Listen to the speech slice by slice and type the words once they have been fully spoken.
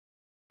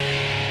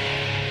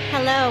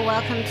Hello,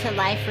 welcome to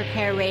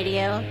LifeRepair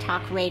Radio,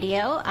 Talk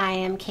Radio. I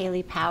am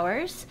Kaylee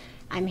Powers.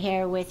 I'm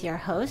here with your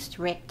host,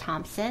 Rick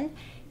Thompson.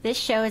 This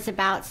show is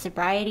about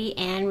sobriety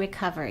and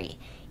recovery.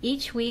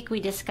 Each week we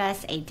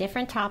discuss a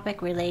different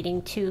topic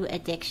relating to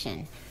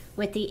addiction.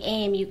 With the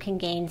aim you can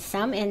gain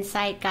some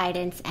insight,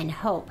 guidance, and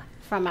hope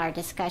from our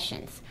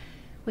discussions.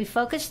 We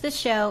focus the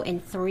show in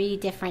 3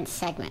 different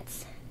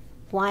segments.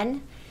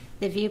 1,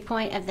 the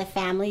viewpoint of the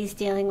families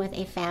dealing with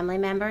a family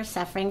member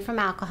suffering from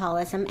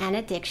alcoholism and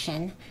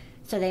addiction,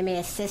 so they may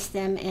assist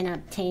them in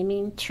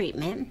obtaining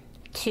treatment.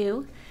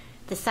 2,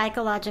 the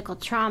psychological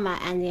trauma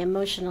and the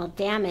emotional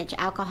damage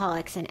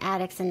alcoholics and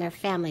addicts and their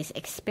families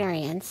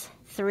experience.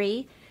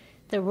 3,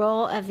 the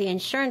role of the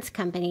insurance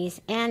companies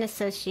and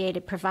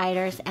associated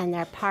providers and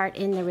their part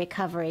in the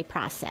recovery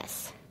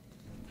process.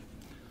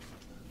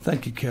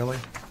 Thank you, Kelly.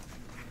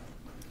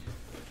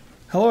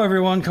 Hello,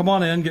 everyone. Come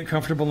on in, get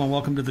comfortable, and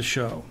welcome to the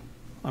show.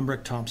 I'm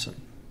Rick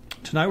Thompson.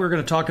 Tonight we're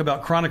going to talk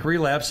about chronic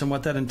relapse and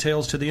what that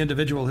entails to the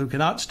individual who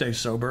cannot stay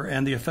sober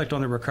and the effect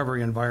on the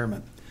recovery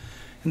environment.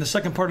 In the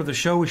second part of the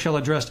show, we shall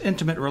address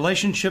intimate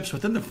relationships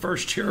within the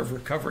first year of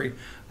recovery.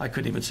 I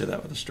couldn't even say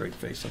that with a straight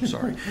face, I'm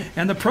sorry.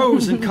 And the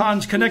pros and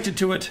cons connected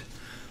to it.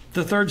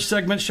 The third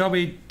segment shall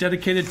be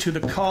dedicated to the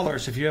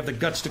callers, if you have the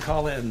guts to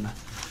call in.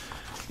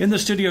 In the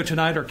studio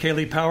tonight are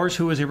Kaylee Powers,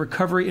 who is a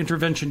recovery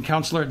intervention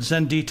counselor at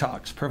Zen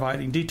Detox,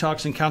 providing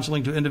detox and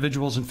counseling to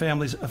individuals and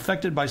families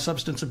affected by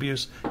substance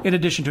abuse, in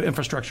addition to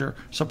infrastructure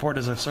support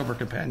as a sober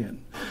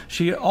companion.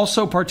 She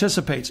also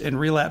participates in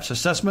relapse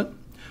assessment,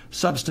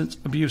 substance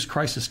abuse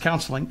crisis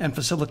counseling, and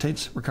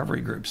facilitates recovery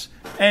groups.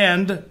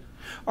 And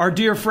our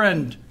dear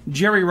friend,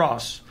 Jerry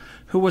Ross,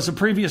 who was a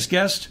previous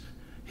guest,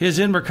 is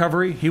in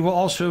recovery. He will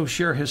also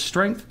share his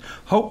strength,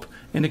 hope,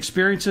 and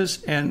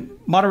experiences and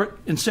moderate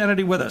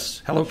insanity with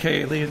us. Hello,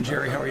 Kaylee and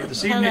Jerry. How are you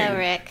this evening? Hello,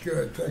 Rick.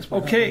 Good, thanks for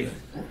Okay,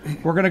 having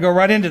me. we're going to go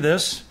right into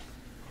this.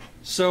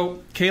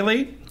 So,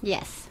 Kaylee,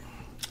 Yes.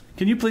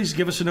 can you please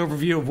give us an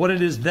overview of what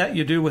it is that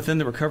you do within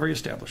the recovery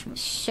establishment?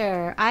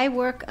 Sure. I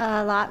work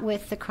a lot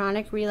with the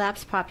chronic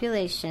relapse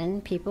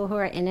population, people who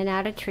are in and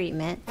out of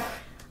treatment.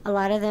 A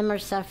lot of them are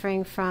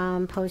suffering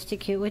from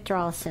post-acute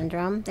withdrawal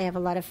syndrome. They have a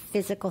lot of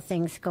physical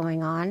things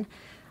going on.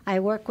 I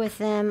work with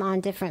them on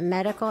different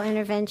medical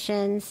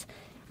interventions.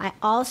 I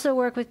also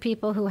work with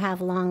people who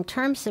have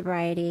long-term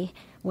sobriety,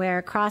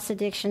 where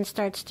cross-addiction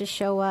starts to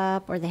show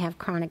up, or they have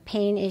chronic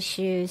pain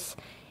issues,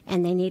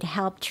 and they need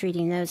help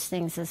treating those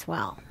things as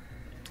well.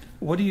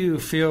 What do you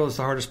feel is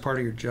the hardest part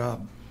of your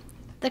job?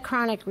 The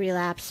chronic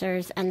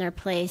relapsers and their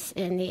place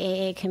in the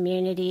AA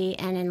community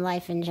and in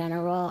life in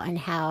general, and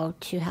how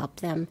to help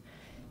them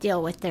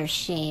deal with their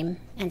shame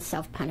and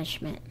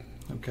self-punishment.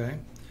 Okay.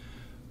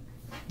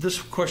 This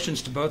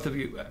question's to both of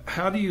you.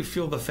 How do you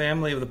feel the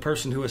family of the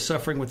person who is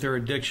suffering with their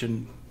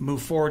addiction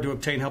move forward to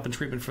obtain help and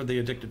treatment for the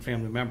addicted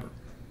family member?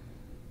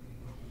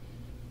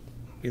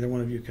 Either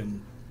one of you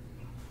can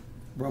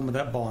run with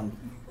that ball.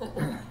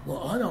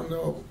 Well, I don't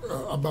know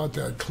about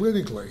that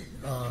clinically.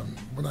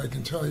 What I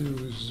can tell you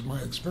is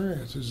my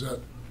experience is that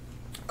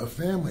a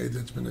family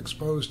that's been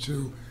exposed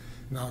to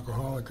an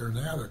alcoholic or an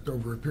addict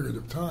over a period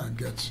of time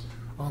gets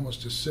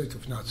almost as sick,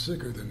 if not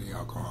sicker, than the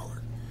alcoholic.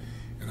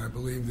 And I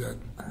believe that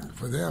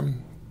for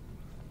them,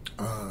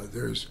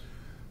 there's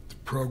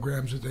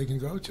programs that they can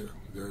go to.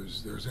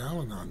 There's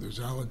Al-anon, there's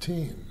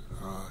Al-anon,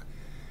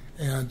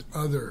 and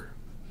other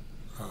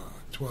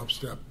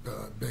 12-step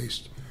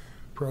based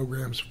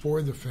programs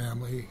for the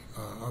family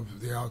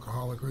of the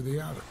alcoholic or the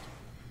addict.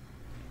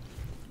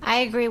 I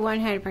agree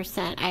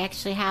 100%. I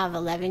actually have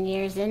 11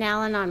 years in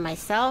Al-anon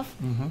myself,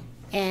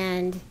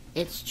 and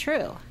it's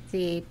true.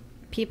 The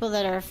people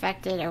that are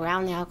affected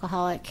around the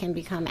alcoholic can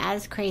become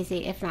as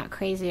crazy, if not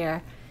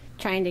crazier,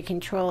 trying to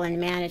control and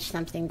manage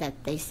something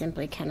that they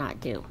simply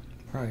cannot do.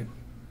 Right.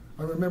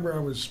 I remember I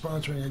was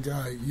sponsoring a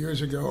guy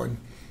years ago,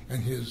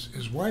 and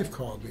his wife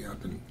called me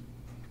up and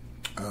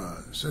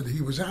said that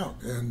he was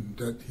out and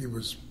that he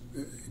was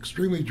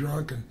extremely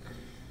drunk and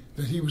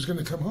that he was going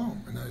to come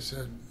home. And I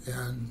said,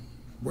 and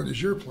what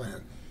is your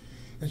plan?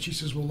 And she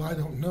says, well, I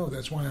don't know.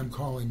 That's why I'm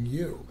calling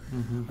you.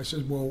 I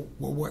said, well,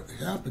 what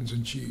happens?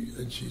 And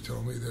she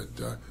told me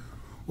that,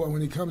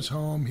 when he comes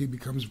home, he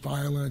becomes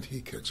violent. He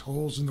kicks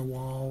holes in the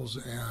walls,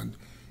 and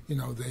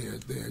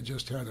they had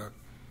just had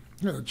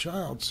a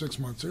child 6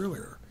 months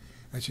earlier.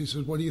 And she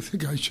said, what do you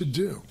think I should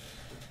do?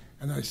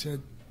 And I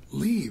said,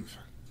 leave,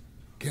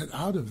 get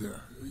out of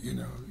there.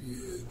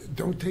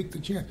 Don't take the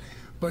chance.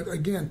 But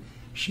again,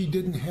 she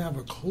didn't have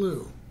a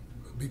clue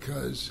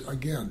because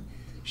again,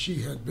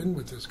 she had been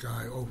with this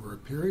guy over a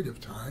period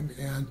of time,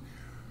 and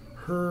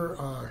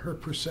her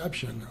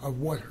perception of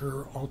what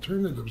her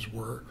alternatives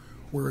were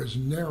as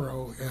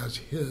narrow as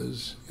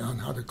his on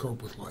how to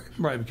cope with life.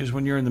 Right, because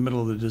when you're in the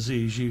middle of the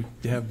disease,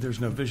 there's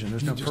no vision,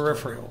 there's no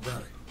peripheral.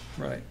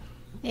 Right.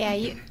 Yeah,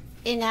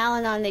 in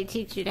Al-anon, they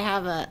teach you to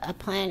have a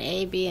plan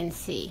A, B, and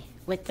C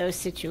with those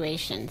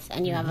situations,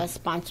 and you have a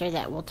sponsor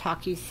that will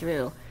talk you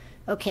through,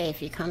 okay, if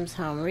he comes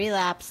home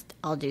relapsed,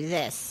 I'll do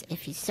this.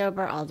 If he's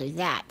sober, I'll do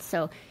that.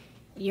 So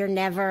you're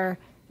never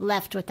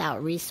left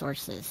without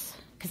resources.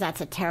 because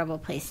that's a terrible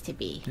place to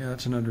be. Yeah,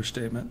 that's an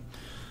understatement.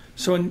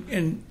 So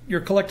in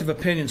your collective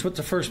opinions, what's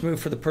the first move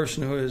for the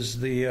person who is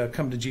the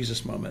come to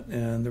Jesus moment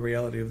and the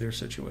reality of their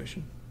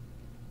situation?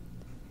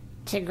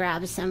 To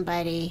grab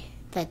somebody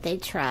that they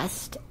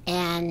trust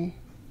and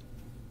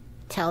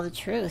tell the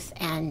truth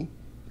and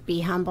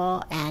be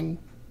humble and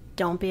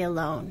don't be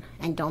alone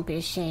and don't be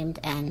ashamed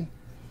and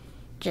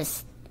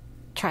just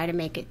try to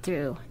make it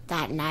through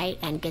that night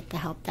and get the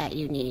help that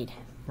you need.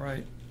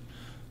 Right.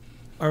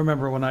 I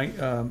remember when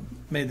I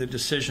made the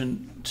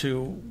decision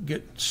to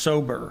get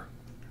sober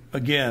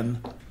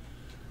again,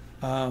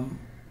 I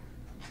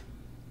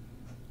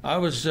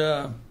was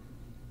done.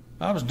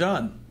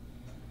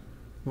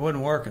 It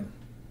wasn't working,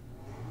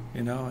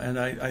 and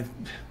I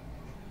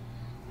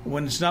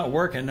when it's not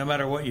working, no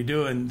matter what you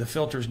do, and the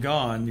filter's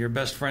gone, your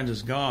best friend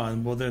is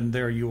gone. Well, then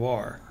there you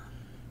are,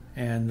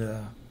 and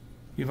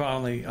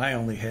I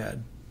only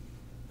had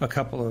a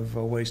couple of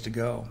ways to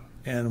go,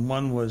 and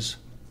one was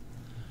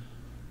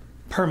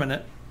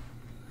permanent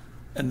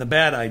and the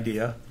bad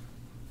idea,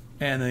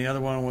 and the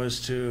other one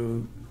was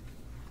to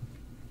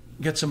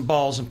get some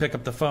balls and pick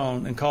up the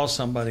phone and call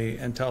somebody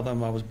and tell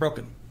them I was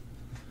broken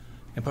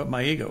and put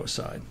my ego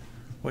aside,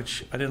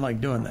 which I didn't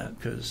like doing that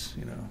because,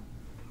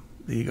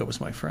 the ego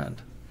was my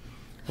friend,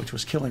 which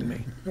was killing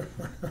me.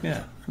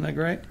 Yeah, isn't that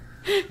great?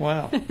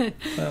 Wow.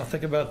 Well,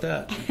 think about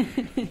that.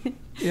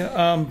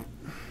 Yeah,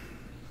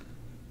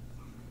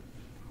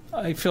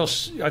 I feel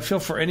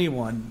for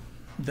anyone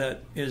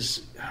that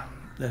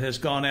has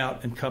gone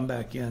out and come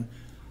back in.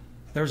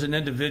 There's an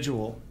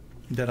individual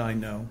that I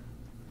know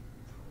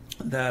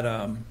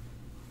that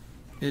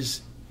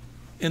is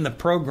in the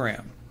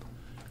program,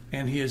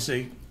 and he is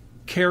a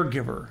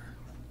caregiver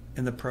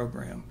in the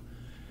program,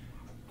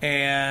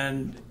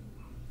 and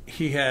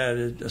he had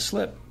a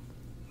slip,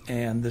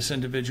 and this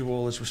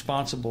individual is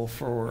responsible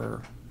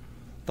for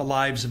the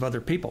lives of other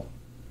people,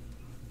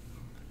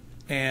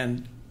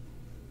 and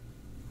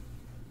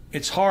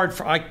it's hard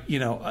for a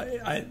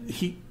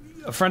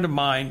friend of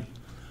mine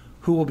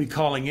who will be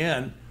calling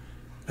in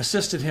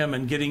assisted him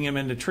in getting him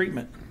into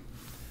treatment,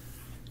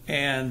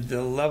 and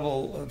the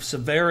level of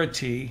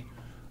severity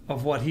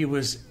of what he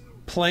was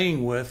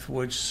playing with,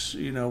 which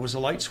was a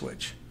light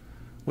switch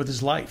with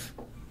his life,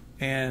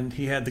 and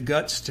he had the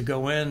guts to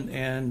go in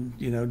and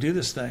do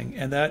this thing,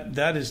 and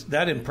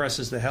that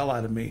impresses the hell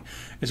out of me,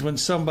 is when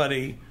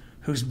somebody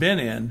who's been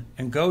in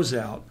and goes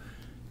out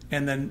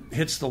and then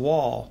hits the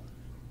wall,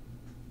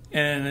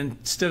 and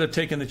instead of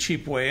taking the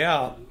cheap way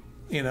out,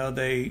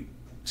 they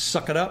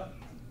suck it up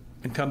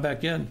and come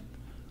back in. And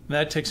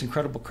that takes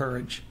incredible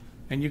courage,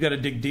 and you got to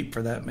dig deep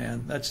for that,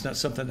 man. That's not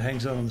something that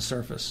hangs out on the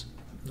surface.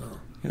 No.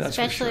 That's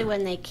especially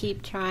when they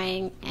keep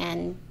trying,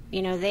 and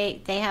they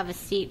have a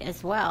seat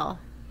as well.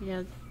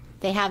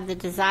 They have the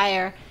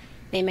desire.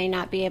 They may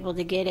not be able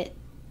to get it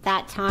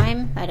that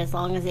time, but as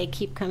long as they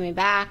keep coming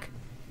back,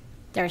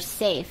 they're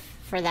safe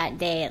for that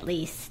day at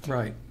least.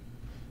 Right.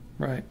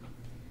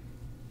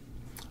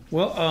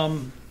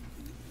 Well,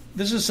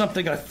 this is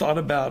something I thought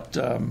about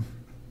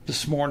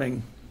this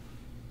morning,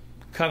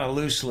 kind of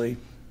loosely.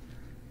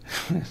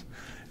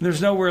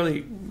 There's no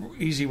really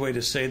easy way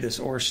to say this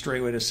or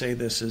straight way to say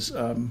this. Is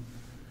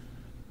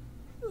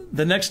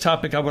the next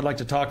topic I would like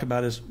to talk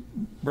about is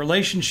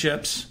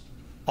relationships,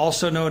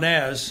 also known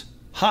as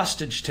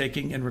hostage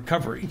taking and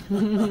recovery.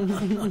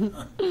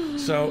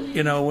 So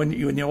when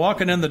you're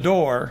walking in the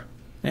door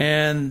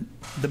and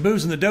the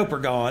booze and the dope are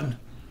gone,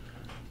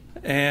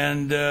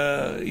 and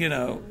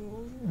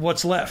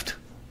what's left?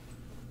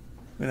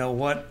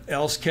 What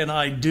else can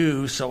I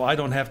do so I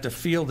don't have to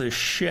feel this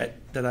shit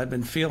that I've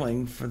been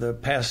feeling for the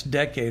past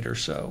decade or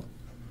so?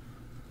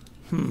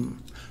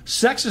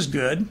 Sex is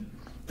good.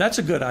 That's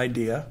a good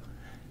idea.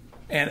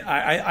 And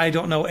I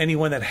don't know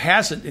anyone that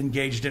hasn't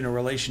engaged in a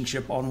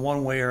relationship on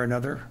one way or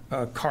another,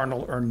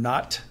 carnal or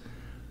not,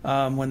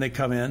 when they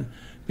come in.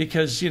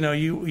 Because,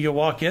 you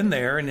walk in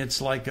there and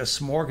it's like a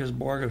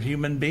smorgasbord of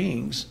human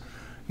beings,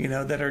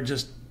 that are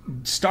just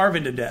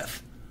starving to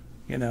death,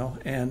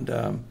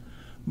 and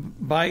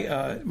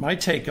my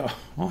take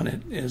on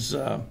it is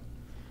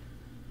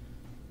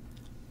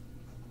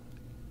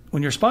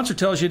when your sponsor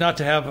tells you not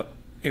to have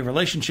a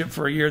relationship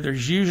for a year,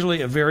 there's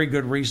usually a very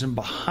good reason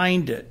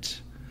behind it.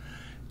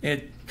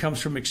 It comes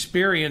from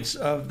experience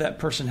of that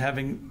person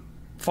having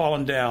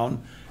fallen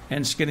down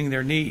and skinning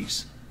their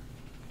knees,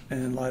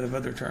 in light of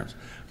other terms.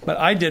 But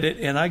I did it,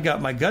 and I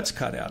got my guts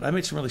cut out. I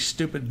made some really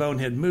stupid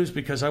bonehead moves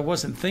because I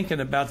wasn't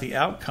thinking about the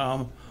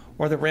outcome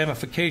or the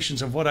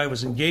ramifications of what I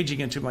was engaging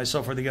into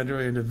myself or the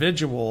other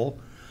individual.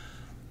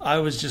 I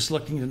was just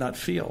looking to not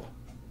feel.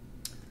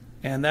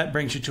 And that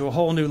brings you to a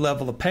whole new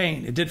level of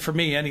pain. It did for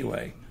me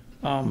anyway.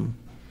 Kaylee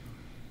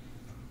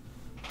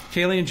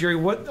and Jerry,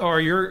 what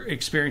are your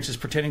experiences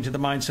pertaining to the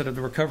mindset of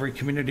the recovery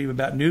community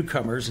about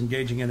newcomers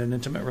engaging in an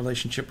intimate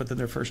relationship within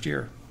their first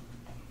year?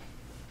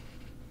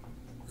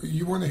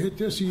 You want to hit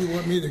this, or you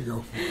want me to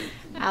go?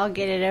 I'll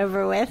get it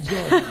over with.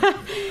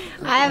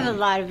 I have a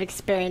lot of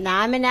experience.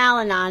 Now, I'm an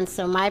Al-anon,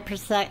 so my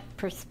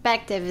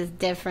perspective is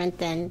different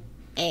than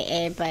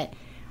AA, but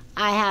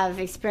I have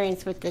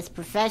experience with this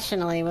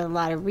professionally with a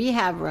lot of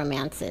rehab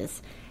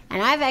romances.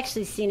 And I've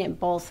actually seen it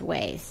both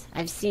ways.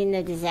 I've seen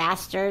the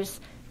disasters,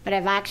 but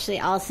I've actually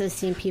also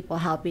seen people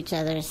help each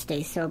other to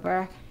stay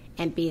sober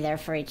and be there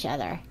for each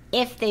other.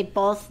 If they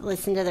both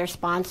listen to their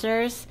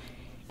sponsors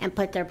and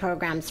put their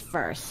programs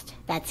first,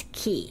 that's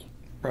key.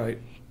 Right.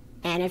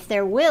 And if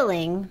they're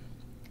willing,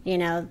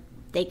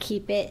 they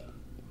keep it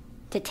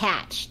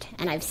detached.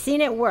 And I've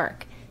seen it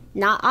work.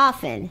 Not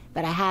often,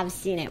 but I have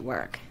seen it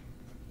work.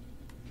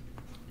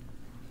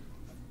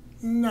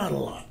 Not a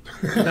lot.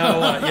 Not a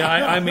lot.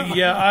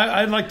 Yeah,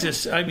 I'd like to.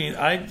 I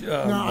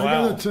wow.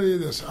 got to tell you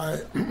this.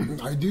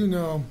 I do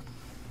know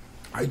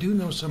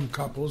some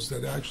couples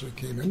that actually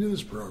came into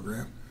this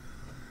program,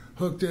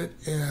 hooked it,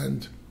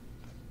 and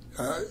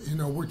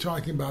we're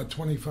talking about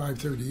 25,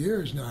 30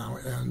 years now,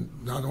 and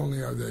not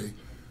only are they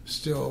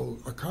still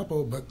a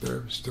couple, but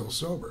they're still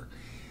sober.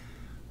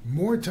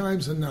 More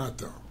times than not,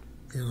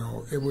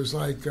 though, it was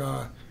like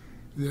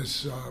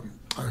this.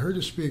 I heard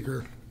a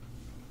speaker.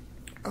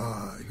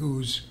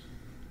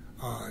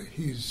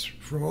 He's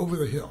from over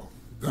the hill.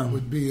 That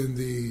would be in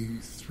the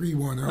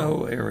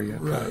 310 area.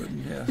 Right.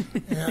 Yeah.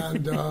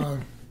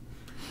 And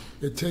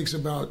it takes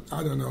about,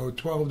 12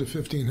 to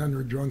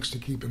 1,500 drunks to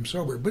keep him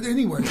sober. But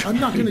anyway, I'm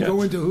not going to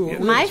go into who it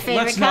was. My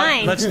favorite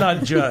kind. Let's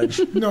not judge.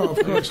 No, of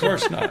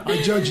course not.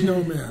 I judge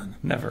no man.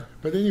 Never.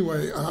 But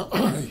anyway,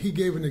 he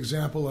gave an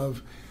example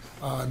of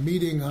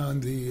meeting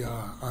on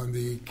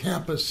the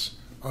campus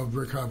of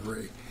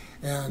recovery.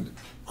 And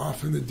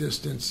off in the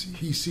distance,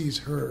 he sees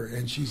her,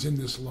 and she's in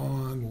this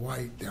long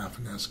white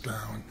daphne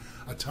gown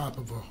on top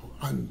of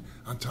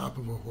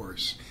a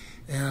horse,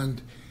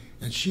 and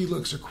she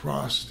looks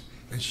across,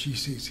 and she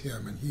sees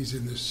him, and he's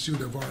in this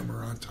suit of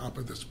armor on top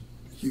of this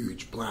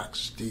huge black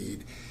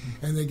steed,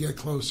 and they get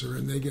closer,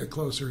 and they get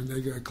closer, and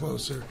they get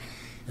closer,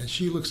 and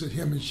she looks at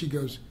him, and she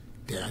goes,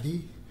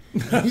 "Daddy,"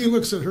 and he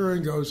looks at her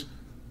and goes,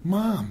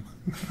 "Mom."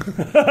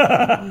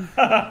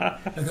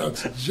 And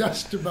that's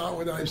just about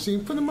what I've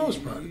seen for the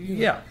most part.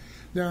 Yeah.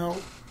 Now,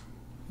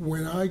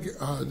 when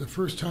the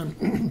first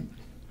time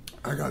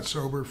I got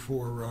sober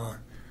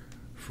for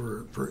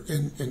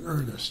in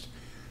earnest,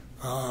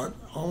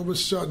 all of a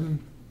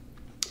sudden,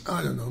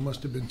 I don't know, it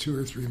must have been 2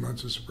 or 3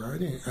 months of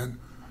sobriety, and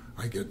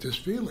I get this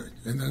feeling,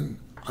 and then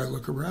I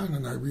look around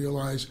and I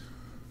realize,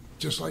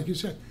 just like you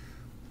said,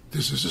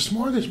 this is a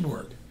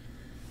smorgasbord.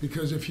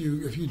 Because if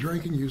you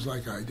drink and use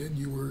like I did,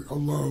 you were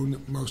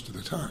alone most of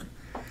the time.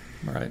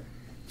 Right.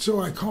 So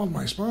I called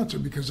my sponsor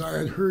because I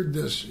had heard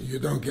this, you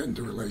don't get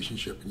into a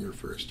relationship in your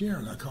first year.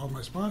 And I called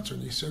my sponsor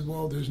and he said,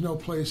 well, there's no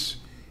place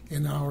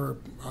in our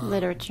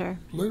literature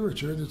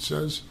that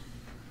says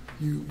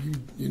you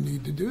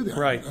need to do that.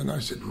 Right. And I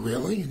said,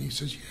 really? And he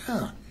says,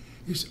 yeah.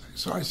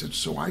 So I said,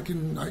 so I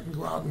can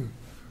go out and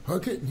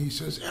hook it? And he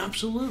says,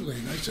 absolutely.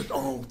 And I said,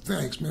 oh,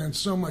 thanks, man,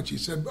 so much. He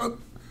said, oh,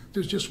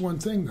 there's just one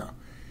thing, though.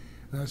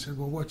 And I said,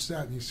 well, what's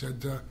that? And he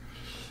said,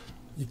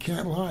 you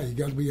can't lie. You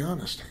got to be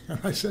honest. And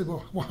I said,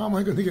 well, how am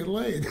I going to get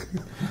laid?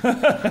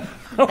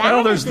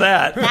 Well, there's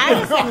that.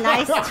 That is a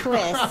nice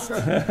twist.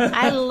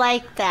 I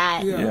like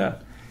that. Yeah,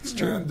 it's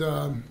true.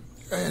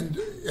 And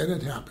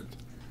it happened.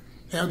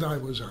 And I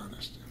was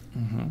honest.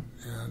 Mm-hmm.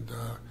 And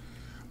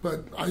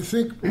but I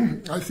think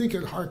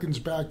it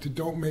harkens back to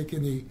don't make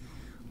any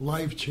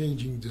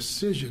life-changing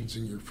decisions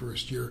in your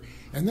first year.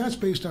 And that's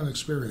based on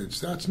experience.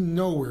 That's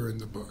nowhere in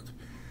the book.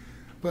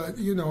 But,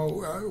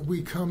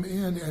 we come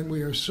in and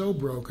we are so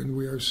broken.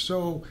 We are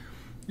so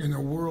in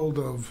a world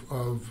of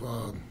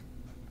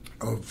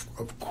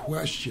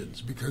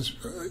questions because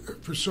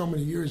for so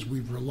many years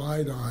we've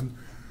relied on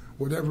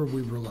whatever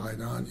we've relied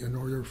on in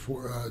order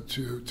for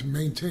to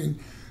maintain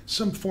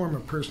some form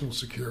of personal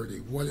security,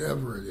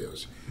 whatever it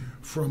is,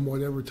 from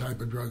whatever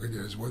type of drug it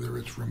is, whether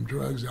it's from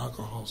drugs,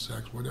 alcohol,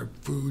 sex, whatever,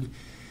 food.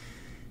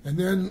 And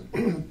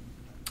then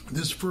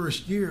this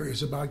first year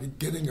is about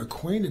getting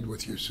acquainted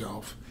with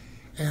yourself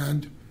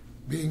and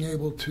being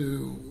able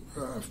to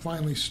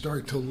finally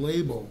start to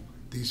label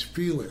these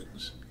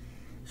feelings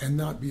and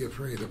not be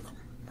afraid of them.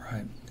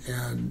 Right.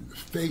 And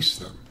face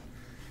them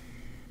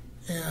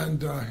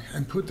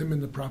and put them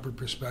in the proper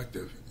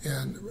perspective.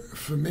 And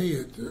for me,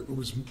 it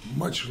was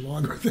much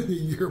longer than a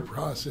year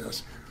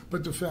process.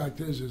 But the fact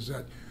is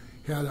that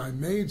had I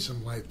made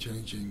some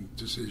life-changing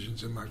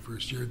decisions in my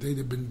first year, they'd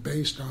have been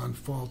based on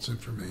false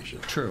information.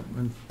 True,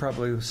 and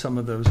probably some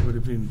of those would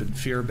have even been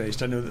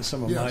fear-based. I know that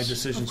some of my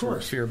decisions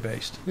were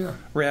fear-based,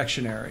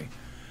 reactionary.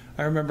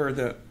 I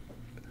remember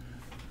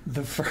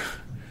the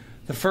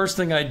first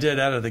thing I did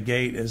out of the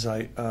gate is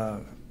I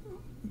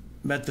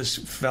met this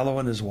fellow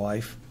and his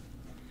wife,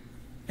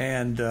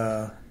 and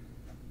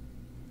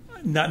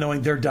not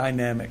knowing their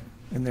dynamic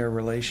in their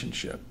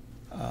relationship,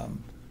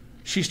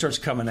 she starts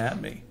coming at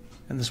me.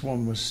 And this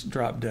woman was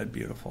drop dead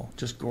beautiful,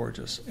 just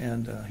gorgeous.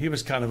 And he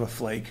was kind of a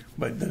flake,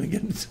 but then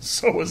again,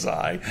 so was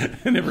I,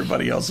 and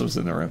everybody else was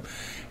in the room.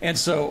 And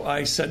so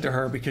I said to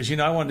her, because,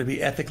 I wanted to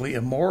be ethically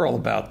immoral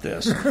about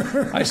this,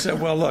 I said,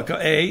 well, look,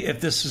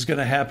 if this is going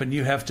to happen,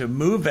 you have to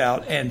move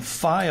out and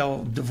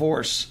file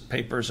divorce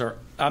papers, or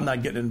I'm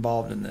not getting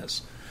involved in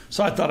this.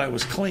 So I thought I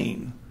was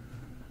clean.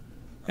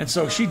 And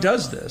so she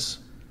does this.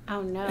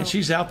 Oh, no. And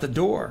she's out the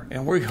door,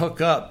 and we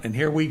hook up, and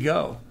here we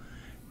go.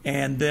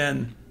 And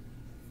then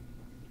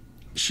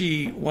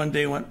she one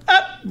day went,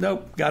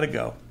 nope, got to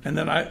go. And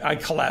then I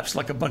collapsed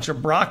like a bunch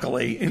of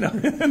broccoli, in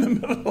the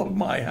middle of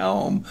my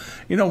home,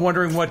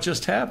 wondering what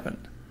just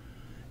happened.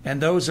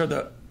 And those are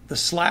the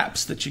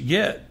slaps that you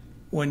get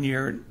when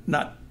you're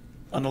not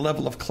on a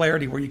level of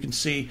clarity where you can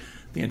see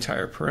the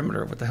entire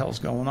perimeter of what the hell's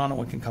going on and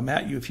what can come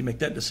at you if you make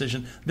that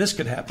decision. This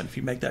could happen if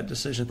you make that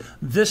decision.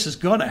 This is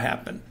going to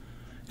happen.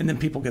 And then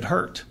people get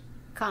hurt.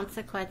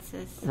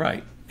 Consequences.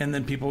 Right. And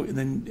then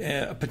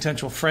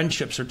potential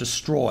friendships are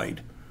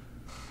destroyed.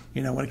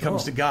 When it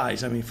comes to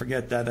guys,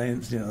 forget that.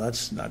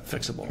 That's not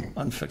fixable,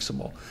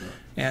 unfixable.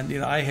 And,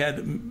 I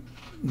had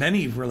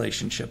many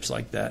relationships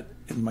like that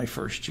in my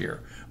first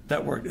year.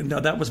 That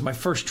was my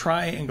first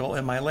triangle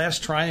and my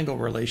last triangle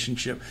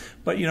relationship.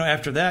 But,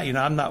 after that,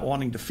 I'm not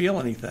wanting to feel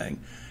anything.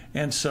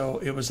 And so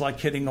it was like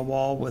hitting a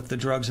wall with the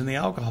drugs and the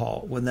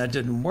alcohol. When that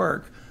didn't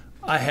work,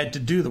 I had to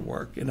do the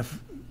work. And if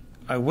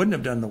I wouldn't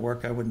have done the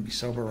work, I wouldn't be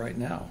sober right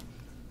now.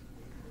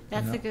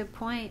 That's a good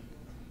point.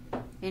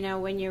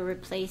 When you're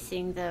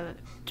replacing the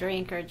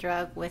drink or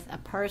drug with a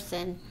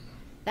person,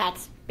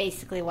 that's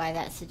basically why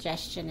that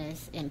suggestion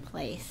is in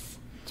place,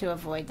 to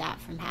avoid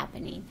that from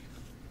happening.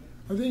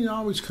 I think it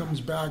always comes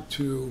back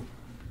to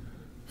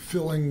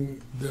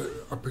filling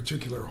a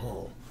particular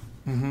hole.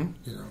 Mm-hmm.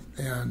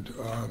 And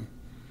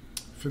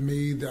for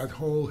me, that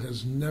hole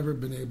has never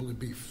been able to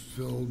be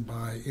filled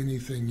by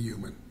anything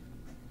human.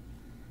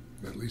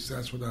 At least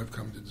that's what I've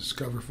come to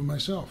discover for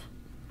myself.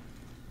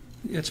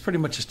 It's pretty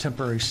much a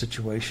temporary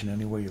situation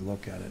any way you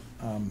look at it.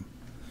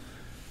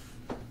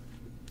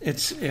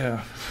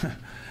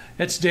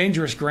 It's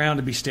dangerous ground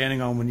to be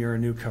standing on when you're a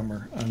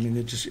newcomer.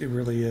 It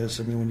really is.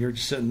 When you're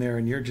just sitting there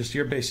and you're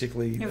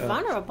basically... You're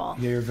vulnerable.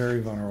 Yeah, you're very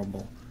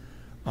vulnerable.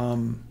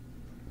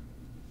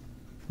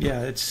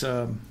 It's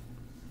an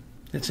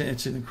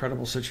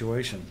incredible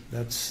situation.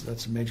 That's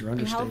a major understatement.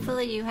 And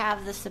hopefully you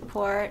have the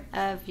support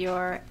of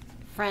your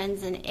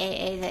friends in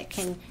AA that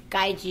can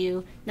guide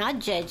you, not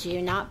judge you,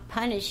 not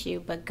punish you,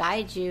 but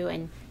guide you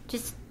and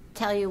just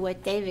tell you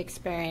what they've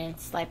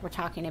experienced, like we're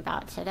talking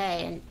about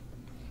today, and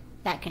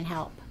that can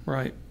help.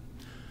 Right.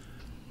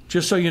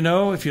 Just so you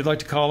know, if you'd like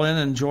to call in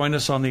and join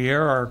us on the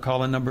air, our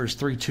call-in number is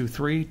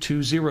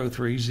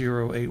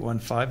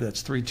 323-203-0815.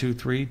 That's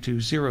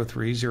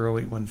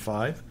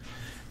 323-203-0815.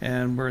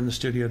 And we're in the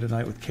studio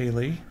tonight with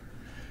Kaylee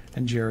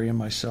and Jerry and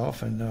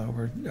myself, and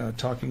we're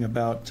talking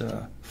about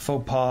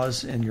faux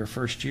pas in your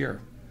first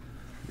year.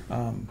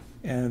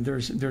 And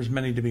there's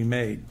many to be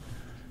made.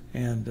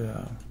 And,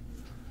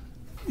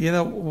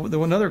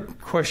 another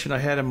question I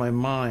had in my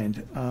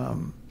mind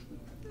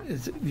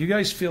is, you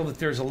guys feel that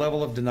there's a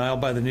level of denial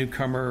by the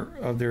newcomer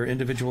of their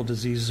individual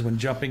diseases when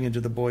jumping into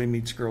the boy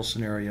meets girl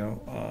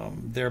scenario,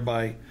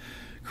 thereby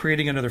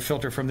creating another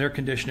filter from their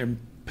condition and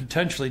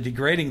potentially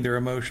degrading their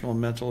emotional,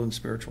 mental, and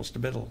spiritual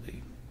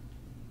stability?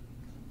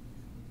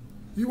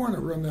 You want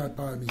to run that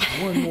by me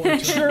one more time?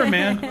 Sure,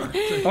 man.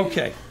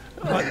 Okay.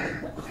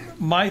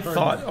 My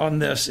thought on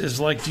this is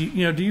like, do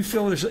you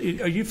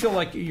feel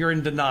like you're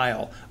in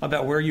denial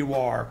about where you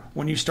are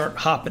when you start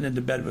hopping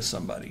into bed with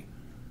somebody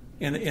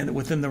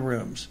within the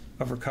rooms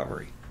of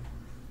recovery?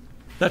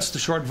 That's the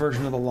short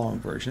version of the long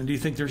version. Do you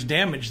think there's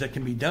damage that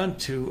can be done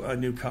to a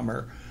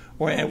newcomer?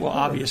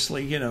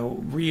 Obviously,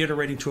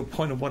 reiterating to a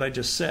point of what I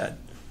just said.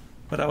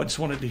 But I just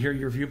wanted to hear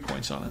your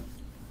viewpoints on it.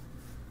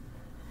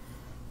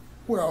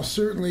 Well,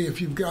 certainly, if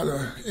you've got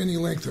any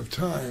length of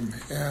time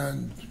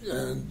and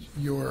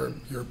you're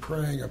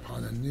preying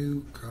upon a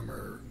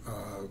newcomer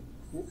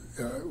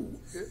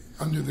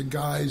under the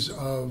guise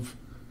of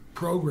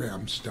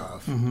program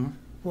stuff, mm-hmm.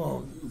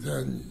 well,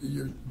 then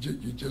you're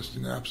just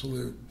an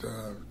absolute.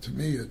 To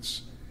me,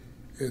 it's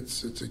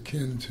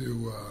akin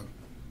to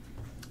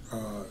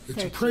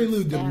it's a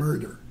prelude to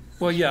murder.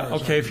 Well, yeah,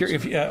 okay.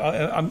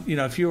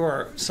 If you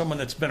are someone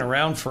that's been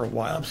around for a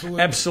while,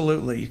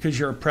 absolutely, because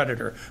you're a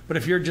predator. But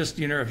if you're just,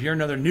 if you're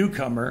another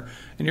newcomer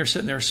and you're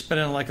sitting there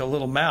spinning like a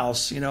little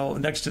mouse,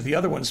 next to the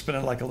other one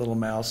spinning like a little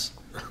mouse.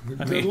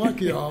 Good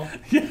luck, y'all.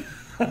 Yeah.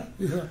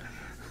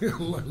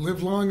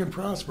 Live long and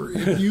prosper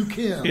if you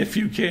can. If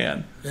you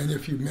can. And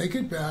if you make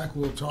it back,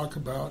 we'll talk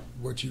about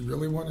what you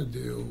really want to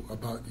do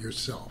about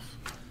yourself.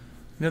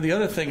 Now, the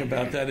other thing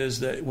about that is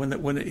that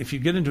if you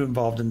get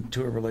involved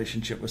into a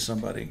relationship with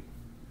somebody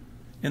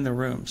in the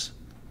rooms,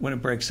 when it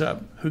breaks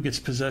up, who gets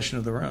possession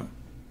of the room?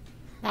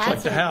 That's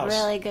like the house,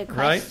 really good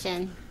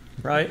question.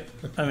 Right?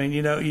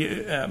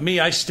 Me,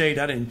 I stayed.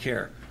 I didn't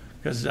care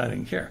because I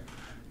didn't care.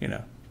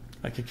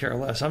 I could care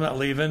less. I'm not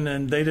leaving,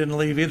 and they didn't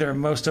leave either.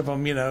 Most of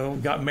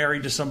them, got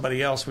married to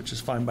somebody else, which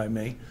is fine by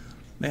me.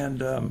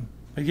 And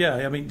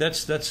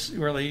that's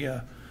really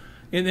an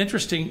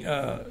interesting.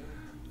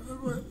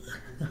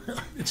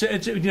 It's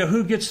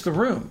who gets the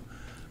room.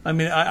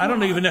 I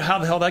don't even know how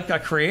the hell that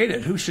got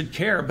created. Who should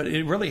care? But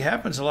it really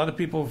happens. A lot of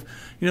people,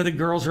 the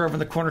girls are over in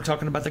the corner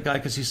talking about the guy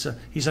because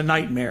he's a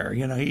nightmare.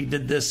 He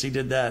did this, he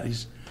did that.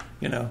 He's,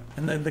 and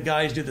then the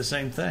guys do the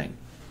same thing.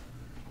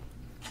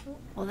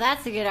 Well,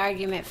 that's a good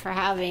argument for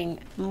having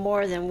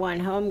more than one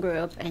home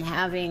group and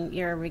having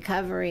your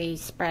recovery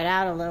spread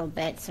out a little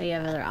bit so you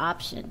have other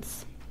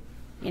options.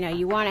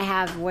 You want to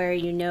have where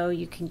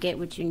you can get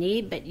what you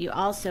need, but you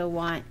also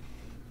want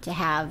to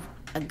have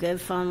a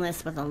good phone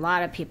list with a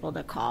lot of people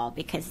to call,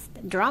 because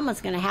drama's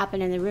going to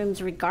happen in the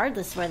rooms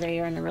regardless whether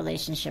you're in a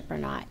relationship or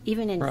not,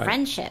 even in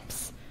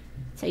friendships.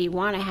 So you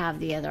want to have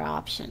the other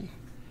option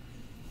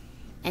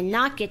and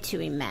not get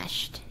too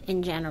enmeshed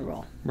in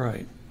general.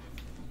 Right.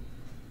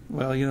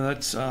 Well,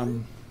 that's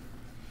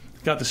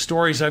got the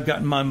stories I've got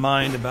in my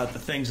mind about the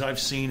things I've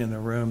seen in the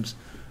rooms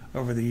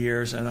over the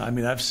years. And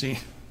I've seen...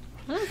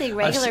 I don't think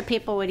regular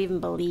people would even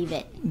believe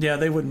it. Yeah,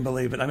 they wouldn't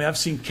believe it. I've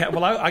seen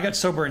I got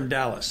sober in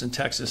Dallas, in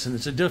Texas, and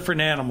it's a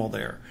different animal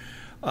there.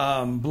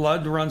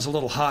 Blood runs a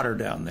little hotter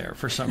down there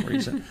for some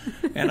reason.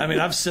 And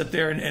I've sit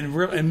there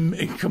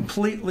and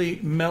completely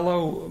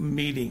mellow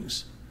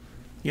meetings,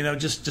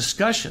 just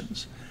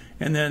discussions.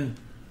 And then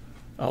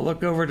I'll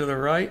look over to the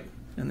right,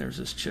 and there's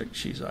this chick,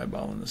 she's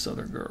eyeballing this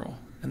other girl.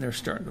 And they're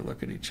starting to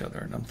look at each other.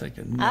 And I'm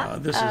thinking, no,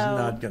 this is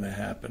not going to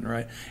happen,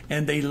 right?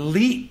 And they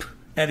leap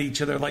at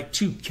each other like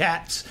two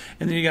cats.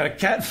 And then you got a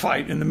cat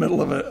fight in the middle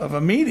of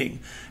a meeting.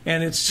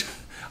 And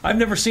I've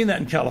never seen that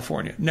in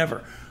California.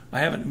 Never. I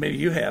haven't. Maybe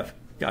you have.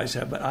 Guys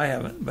have, but I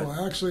haven't. But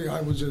well, actually, I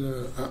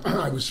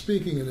was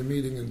speaking in a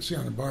meeting in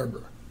Santa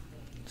Barbara.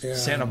 And,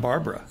 Santa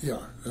Barbara?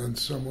 Yeah. And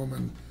some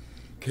woman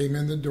came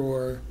in the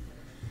door,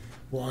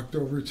 walked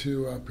over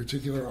to a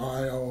particular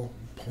aisle,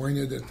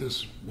 pointed at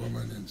this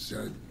woman and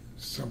said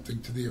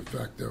something to the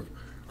effect of,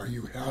 "Are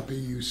you happy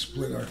you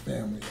split our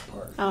family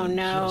apart?" Oh,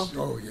 no.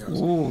 Yes.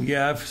 Ooh,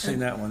 yeah, I've seen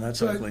that one.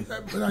 That's ugly.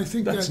 But I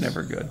think that's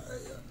never good.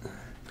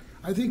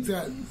 I think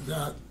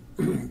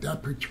that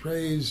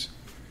portrays...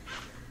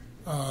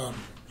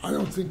 I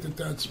don't think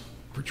that's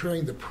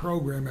portraying the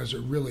program as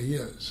it really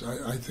is.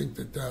 I think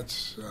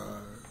that's...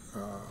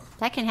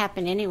 that can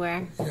happen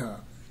anywhere.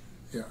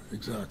 Yeah,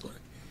 exactly.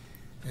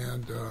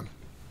 And...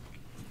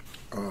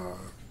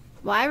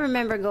 Well, I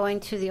remember going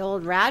to the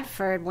old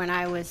Radford when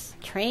I was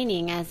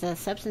training as a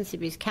substance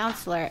abuse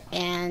counselor,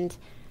 and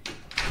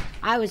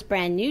I was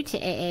brand new to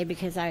AA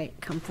because I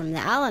come from the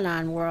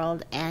Al-anon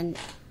world, and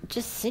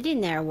just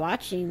sitting there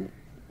watching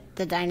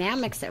the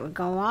dynamics that would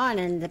go on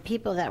and the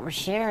people that were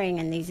sharing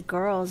and these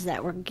girls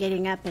that were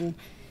getting up and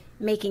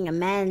making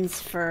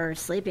amends for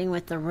sleeping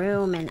with the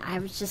room, and I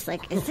was just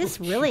like, is this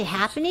really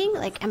happening?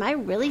 Like, am I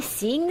really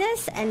seeing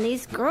this? And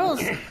these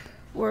girls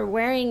were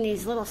wearing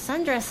these little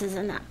sundresses,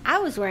 and I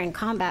was wearing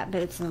combat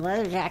boots and a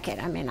leather jacket.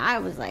 I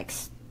was like,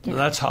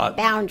 that's hot.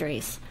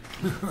 Boundaries.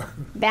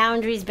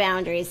 Boundaries.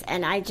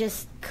 And I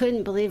just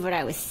couldn't believe what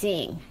I was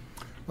seeing.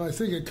 Well, I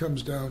think it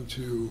comes down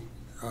to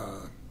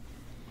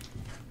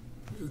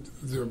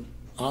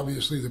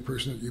obviously the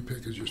person that you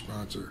pick as your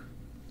sponsor,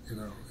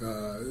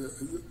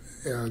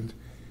 and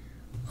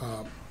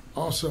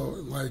also,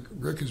 like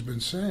Rick has been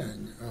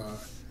saying,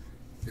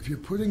 if you're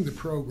putting the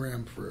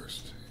program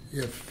first,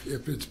 if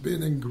it's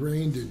been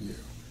ingrained in you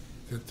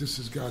that this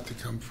has got to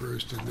come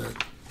first, and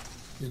that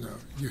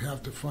you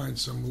have to find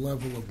some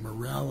level of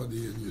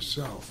morality in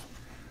yourself,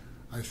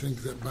 I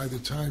think that by the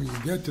time you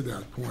get to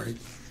that point,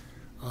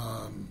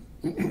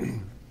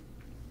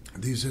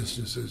 these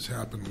instances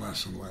happen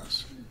less and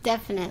less.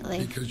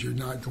 Definitely. Because you're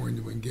not going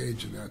to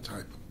engage in that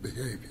type of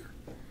behavior.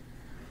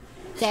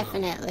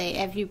 Definitely.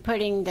 If you're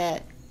putting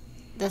the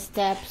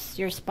steps,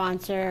 your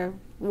sponsor,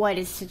 what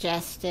is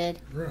suggested,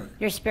 right.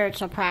 Your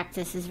spiritual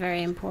practice is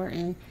very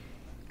important.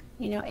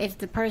 If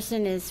the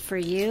person is for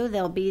you,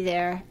 they'll be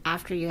there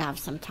after you have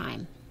some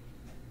time.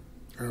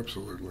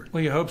 Absolutely.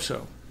 Well, you hope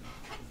so.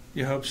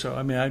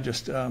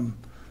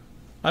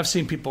 I've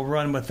seen people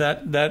run with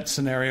that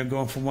scenario,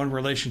 going from one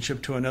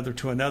relationship to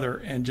another,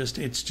 and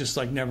it's just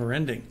like never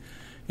ending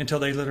until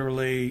they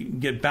literally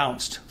get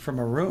bounced from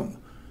a room,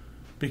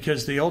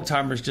 because the old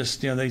timers just,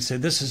 they say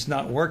this is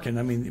not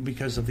working.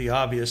 Because of the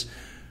obvious.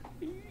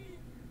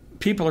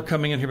 People are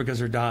coming in here because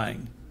they're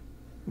dying.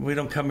 We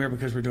don't come here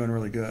because we're doing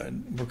really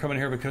good. We're coming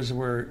here because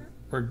we're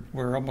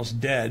almost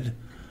dead,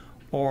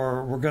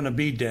 or we're going to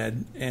be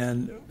dead,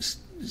 and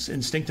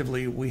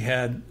instinctively we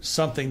had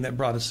something that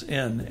brought us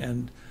in.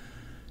 And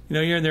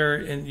you're in there,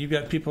 and you've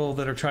got people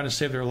that are trying to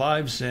save their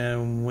lives,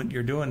 and what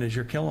you're doing is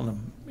you're killing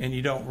them, and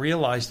you don't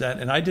realize that.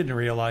 And I didn't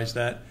realize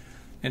that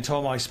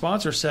until my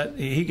sponsor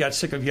he got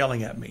sick of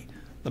yelling at me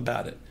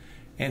about it,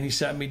 and he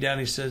sat me down.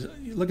 He says,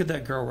 "Look at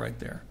that girl right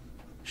there.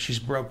 She's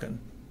broken.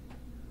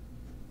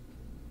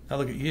 Now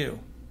look at you.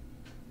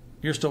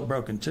 You're still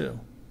broken too.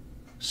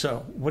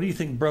 So what do you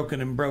think broken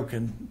and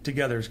broken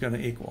together is going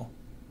to equal?"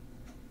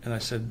 And I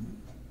said,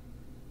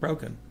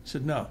 "Broken." He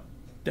said, "No,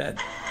 dead."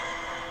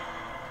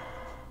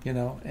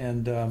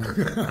 And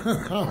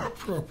how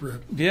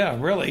appropriate.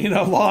 Yeah, really.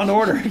 Law and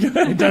order.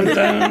 Dun,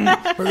 dun.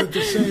 But at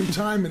the same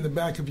time, in the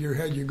back of your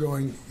head, you're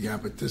going, "Yeah,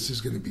 but this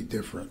is going to be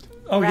different."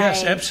 Oh, right.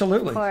 Yes,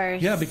 absolutely. Of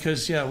course. Yeah,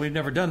 because we've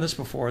never done this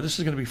before. This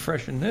is going to be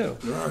fresh and new.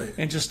 Right.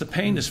 And just the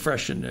pain is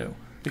fresh and new.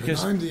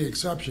 Because and I'm the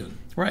exception.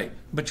 Right.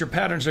 But your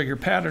patterns are your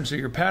patterns are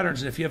your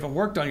patterns. And if you haven't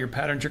worked on your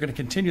patterns, you're going to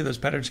continue those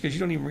patterns because you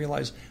don't even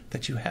realize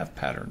that you have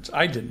patterns.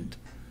 I didn't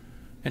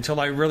until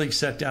I really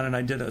sat down and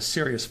I did a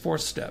serious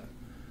fourth step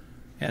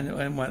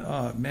and went,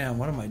 oh, man,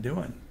 what am I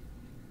doing?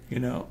 You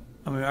know,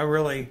 I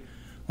mean,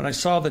 when I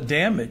saw the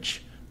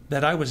damage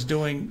that I was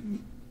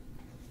doing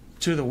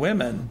to the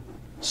women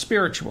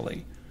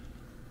spiritually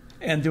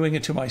and doing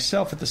it to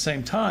myself at the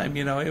same time,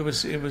 you know,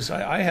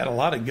 I had a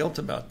lot of guilt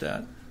about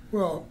that.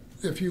 Well,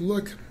 if you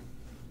look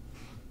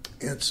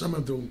at some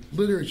of the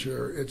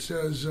literature, it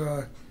says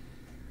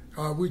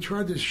we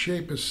tried to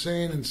shape a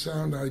sane and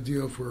sound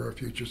ideal for our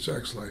future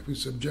sex life. We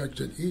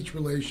subjected each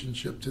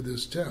relationship to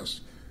this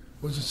test.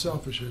 Was it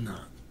selfish or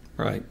not?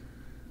 Right.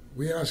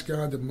 We asked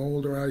God to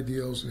mold our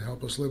ideals and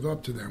help us live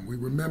up to them. We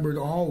remembered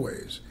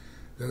always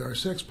that our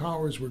sex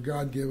powers were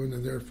God-given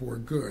and therefore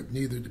good,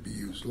 neither to be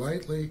used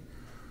lightly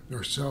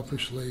nor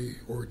selfishly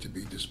or to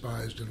be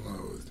despised and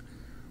loathed.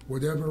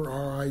 Whatever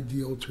our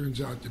ideal turns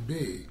out to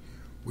be,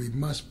 we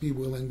must be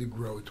willing to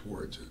grow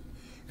towards it.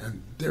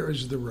 And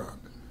there's the rub.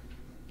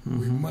 Mm-hmm.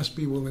 We must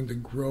be willing to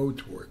grow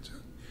towards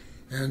it.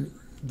 And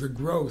the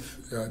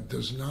growth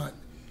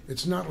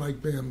it's not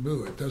like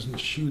bamboo. It doesn't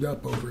shoot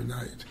up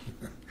overnight.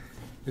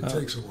 It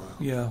takes a while.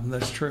 Yeah,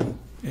 that's true.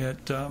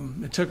 It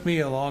took me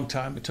a long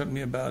time. It took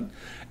me about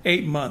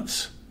 8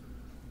 months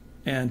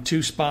and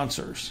 2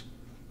 sponsors,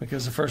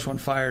 because the first one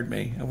fired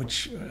me,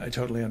 which I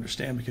totally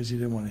understand because he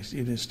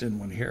just didn't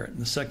want to hear it. And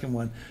the second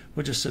one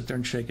would just sit there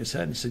and shake his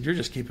head and said, "You're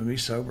just keeping me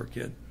sober,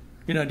 kid.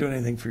 You're not doing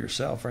anything for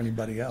yourself or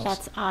anybody else."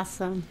 That's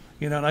awesome.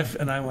 You know,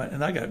 and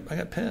I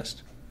got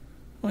pissed.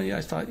 Well, yeah,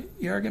 I thought,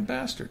 "You arrogant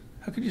bastard.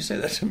 How could you say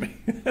that to me?"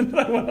 And then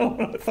I went home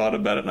and I thought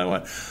about it and I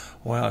went,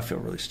 "Wow, I feel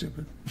really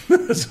stupid."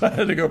 So I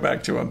had to go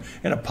back to him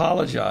and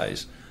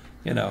apologize,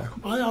 you know.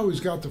 I always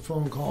got the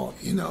phone call,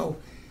 "You know,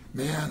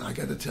 man, I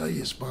got to tell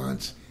you,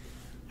 Spons,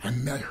 I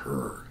met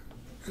her."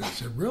 And I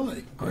said,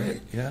 "Really?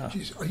 Great." Yeah.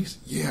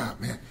 Yeah,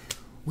 man.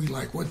 We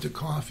went to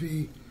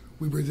coffee.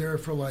 We were there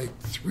for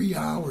 3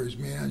 hours,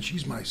 man.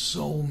 She's my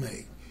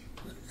soulmate.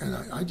 And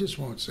I just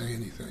won't say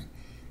anything.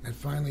 And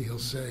finally he'll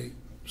say,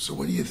 "So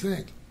what do you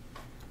think?"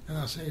 And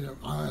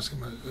I'll ask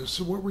him,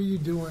 "So what were you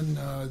doing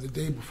the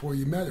day before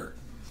you met her?"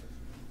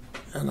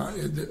 And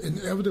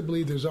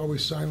inevitably there's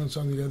always silence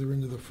on the other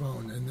end of the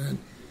phone. And then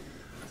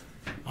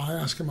I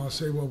ask him, I'll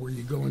say, "Well, were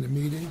you going to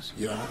meetings?"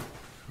 "Yeah."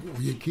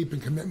 "Were you keeping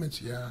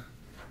commitments?" "Yeah."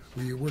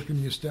 "Were you working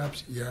your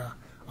steps?" "Yeah."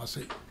 I'll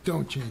say,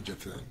 "Don't change a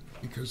thing,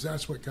 because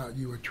that's what got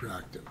you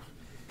attractive.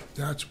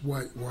 That's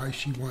why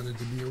she wanted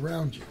to be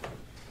around you,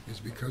 is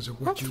because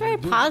of what you were doing."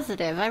 That's very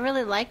positive. I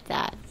really like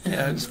that.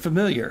 Yeah, it's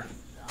familiar.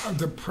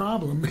 The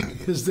problem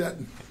is that,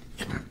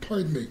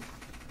 pardon me,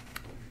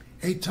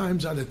 8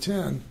 times out of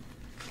 10,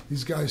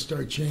 these guys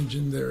start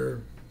changing their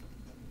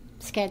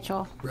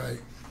schedule. Right.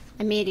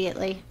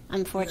 Immediately,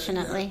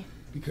 unfortunately. Yeah,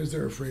 because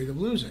they're afraid of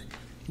losing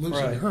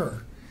right.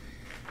 her.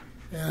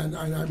 And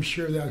I'm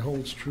sure that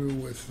holds true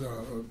with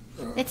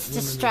it's women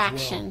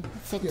distraction. as well.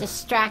 It's a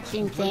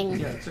distracting thing.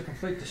 Yeah, it's a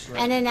complete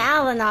distraction. And in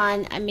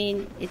Al-anon, I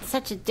mean, it's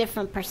such a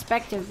different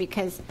perspective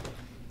because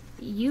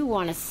you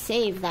want to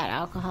save that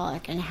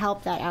alcoholic and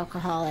help that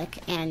alcoholic,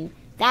 and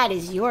that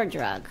is your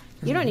drug.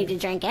 You don't need to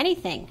drink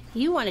anything.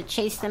 You want to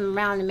chase them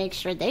around and make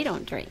sure they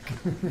don't drink.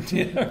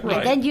 Yeah, right.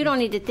 And then you don't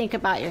need to think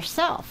about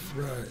yourself.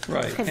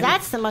 Right. Because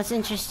that's the most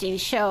interesting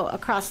show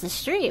across the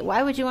street.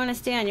 Why would you want to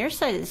stay on your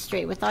side of the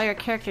street with all your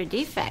character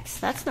defects?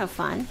 That's no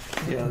fun.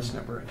 Yeah, that's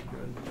never any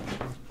good.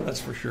 That's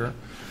for sure.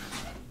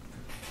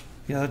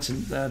 Yeah,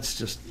 that's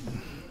just...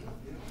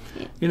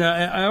 You know,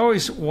 I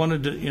always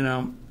wondered,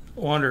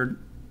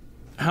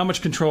 how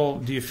much control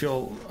do you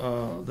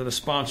feel that a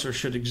sponsor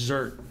should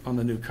exert on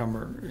the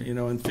newcomer,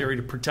 in theory,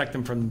 to protect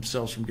them from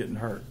themselves from getting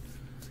hurt?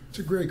 It's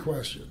a great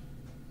question.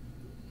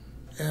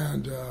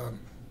 And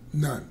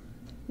none.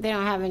 They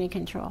don't have any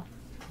control.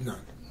 None.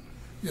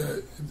 Yeah,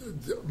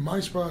 my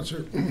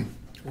sponsor,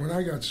 when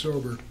I got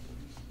sober,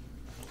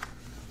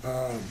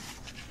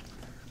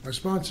 my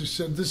sponsor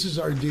said, "This is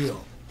our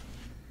deal.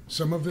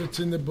 Some of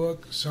it's in the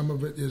book, some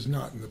of it is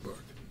not in the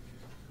book.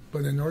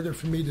 But in order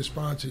for me to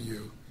sponsor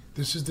you,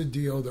 this is the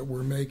deal that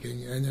we're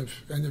making, and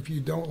if you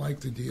don't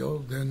like the deal,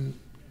 then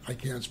I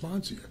can't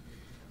sponsor you,"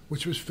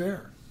 which was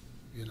fair.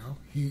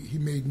 He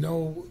made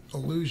no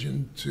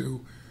allusion to,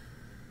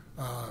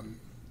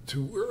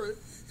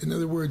 in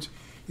other words,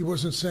 he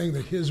wasn't saying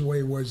that his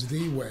way was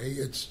the way.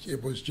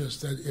 It was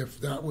just that if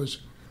that was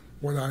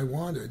what I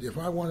wanted, if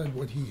I wanted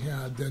what he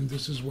had, then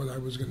this is what I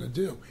was going to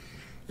do.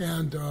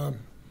 And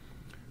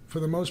for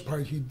the most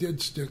part, he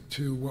did stick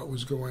to what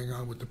was going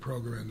on with the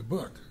program and the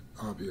book,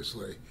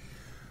 obviously.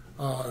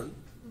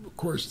 Of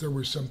course, there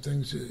were some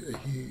things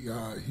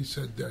he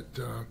said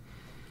that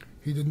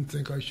he didn't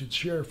think I should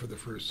share for the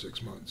first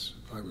 6 months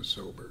I was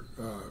sober,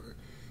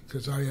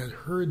 because I had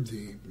heard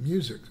the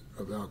music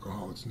of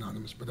Alcoholics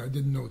Anonymous, but I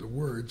didn't know the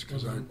words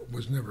because I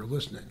was never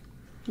listening.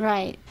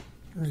 Right.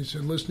 And he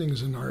said, listening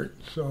is an art,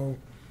 so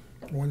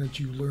why don't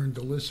you learn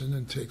to listen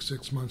and take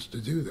 6 months to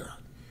do that?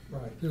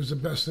 Right. It was the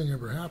best thing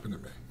ever happened to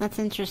me. That's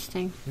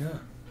interesting. Yeah.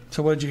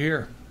 So what did you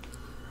hear?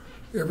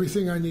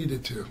 Everything I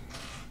needed to.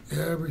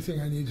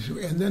 Everything I needed to.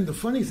 And then the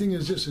funny thing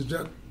is this, is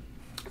that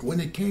when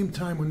it came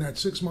time, when that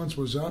 6 months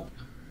was up,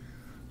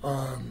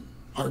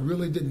 I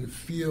really didn't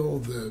feel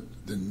the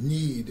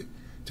need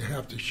to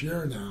have to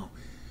share now.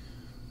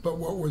 But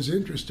what was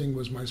interesting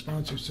was my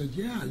sponsor said,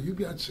 yeah, you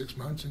got 6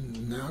 months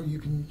and now you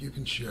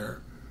can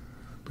share.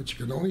 But you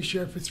can only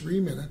share for 3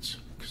 minutes,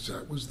 because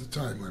that was the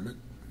time limit.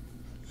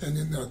 And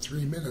in that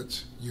 3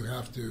 minutes, you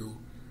have to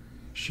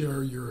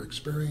share your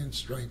experience,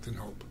 strength, and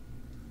hope.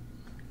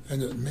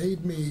 And it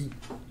made me,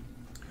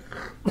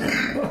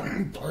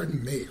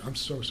 pardon me, I'm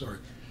so sorry.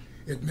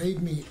 It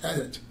made me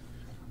edit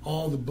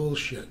all the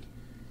bullshit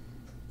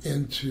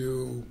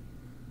into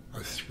a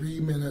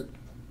 3-minute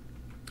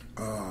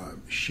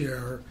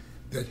share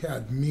that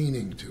had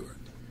meaning to it,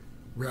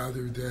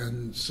 rather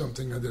than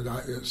something that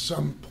at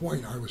some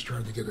point I was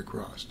trying to get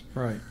across.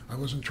 Right. I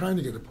wasn't trying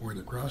to get a point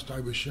across.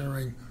 I was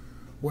sharing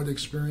what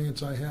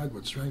experience I had,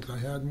 what strength I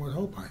had, and what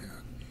hope I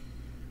had.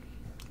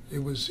 It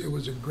was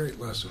a great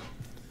lesson.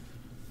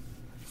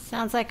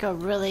 Sounds like a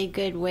really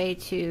good way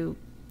to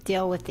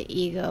deal with the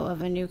ego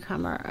of a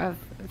newcomer, of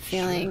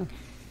feeling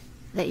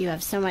that you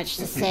have so much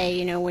to say,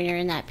 you know, when you're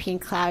in that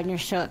pink cloud and you're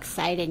so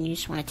excited and you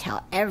just want to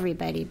tell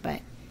everybody,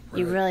 but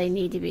you really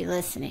need to be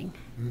listening.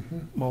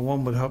 Mm-hmm. Well,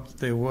 one would hope that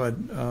they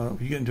would.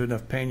 If you get into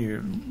enough pain,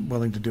 you're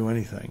willing to do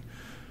anything.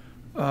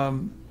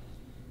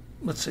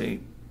 Let's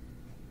see.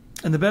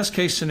 In the best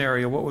case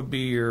scenario, what would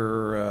be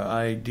your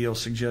ideal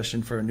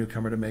suggestion for a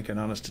newcomer to make an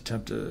honest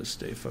attempt to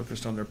stay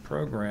focused on their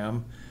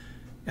program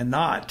and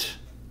not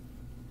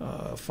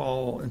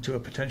fall into a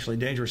potentially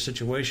dangerous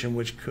situation,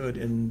 which could,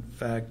 in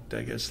fact,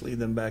 I guess, lead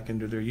them back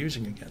into their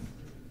using again?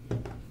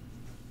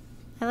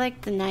 I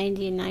like the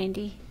 90 and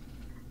 90.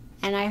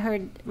 And I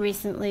heard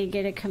recently,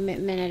 get a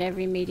commitment at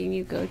every meeting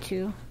you go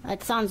to.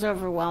 That sounds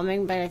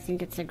overwhelming, but I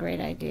think it's a great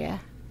idea.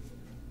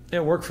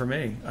 It worked for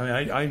me. I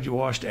mean, I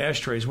washed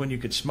ashtrays when you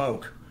could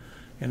smoke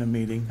in a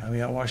meeting. I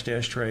mean, I washed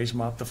ashtrays,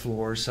 mopped the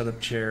floors, set up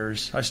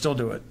chairs. I still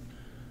do it.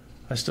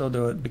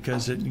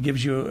 Because it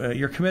gives you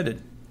you're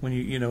committed. When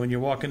when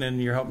you're walking in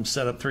and you're helping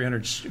set up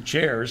 300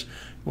 chairs,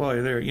 well,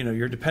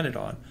 you're dependent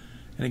on,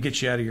 and it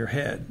gets you out of your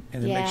head,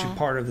 and it makes you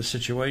part of the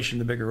situation,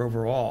 the bigger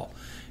overall.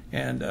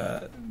 And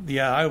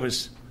I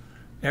was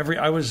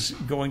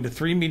going to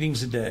 3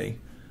 meetings a day.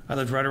 I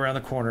lived right around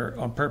the corner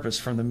on purpose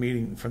from the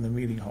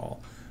meeting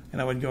hall, and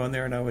I would go in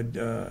there and I would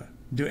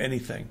do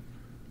anything,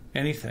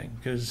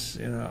 because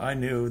I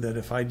knew that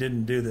if I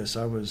didn't do this,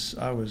 I was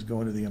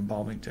going to the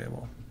embalming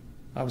table.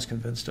 I was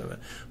convinced of it.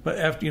 But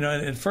after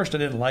at first I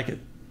didn't like it.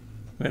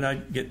 I mean,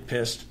 I'd get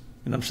pissed,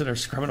 and I'm sitting there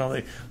scrubbing all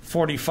the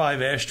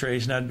 45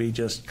 ashtrays, and I'd be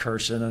just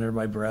cursing under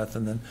my breath.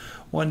 And then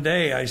one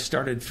day I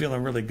started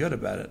feeling really good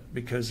about it,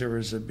 because there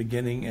was a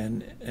beginning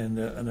and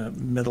a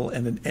middle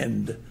and an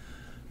end,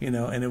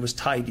 and it was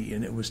tidy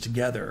and it was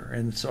together.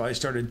 And so I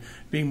started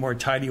being more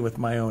tidy with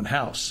my own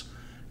house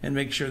and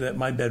make sure that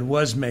my bed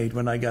was made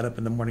when I got up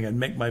in the morning. I'd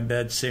make my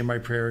bed, say my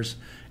prayers,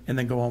 and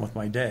then go on with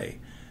my day.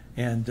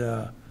 And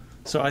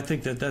so I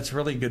think that that's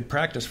really good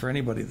practice for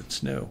anybody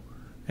that's new.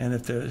 And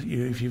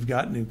if you've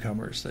got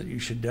newcomers, that you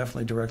should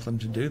definitely direct them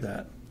to do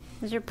that.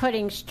 Because you're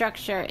putting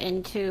structure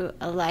into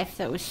a life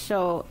that was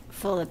so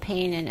full of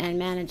pain and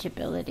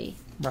unmanageability.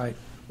 Right.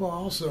 Well,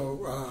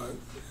 also,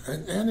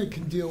 and it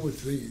can deal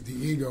with the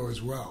ego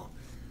as well.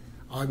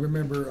 I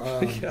remember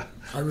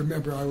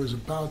I was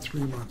about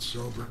 3 months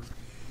sober,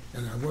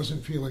 and I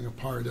wasn't feeling a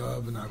part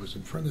of, and I was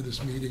in front of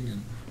this meeting,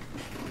 and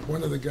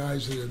one of the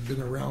guys that had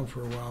been around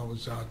for a while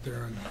was out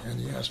there,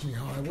 and he asked me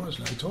how I was,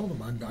 and I told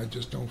him I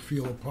just don't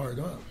feel a part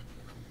of.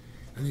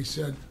 And he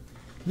said,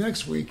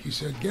 next week, he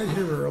said, get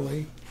here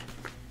early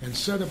and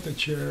set up the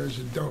chairs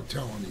and don't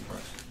tell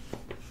anybody.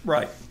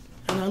 Right.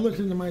 And I looked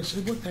at him and I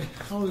said, what the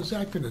hell is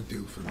that going to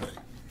do for me?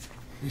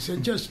 He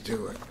said, just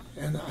do it.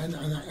 And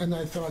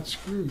I thought,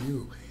 screw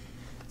you.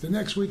 The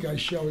next week I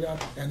showed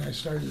up and I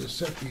started to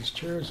set these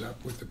chairs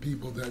up with the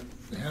people that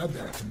had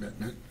that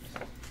commitment.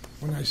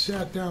 When I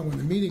sat down, when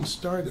the meeting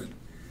started,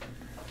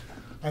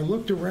 I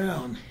looked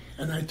around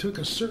and I took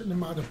a certain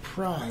amount of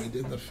pride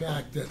in the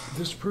fact that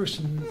this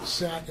person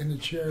sat in a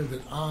chair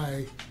that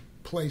I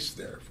placed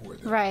there for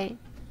them. Right.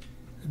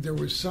 There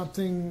was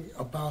something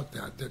about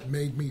that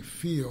made me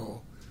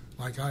feel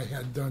like I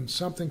had done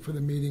something for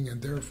the meeting,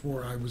 and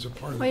therefore I was a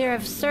part of it. Well, you're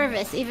of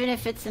service, even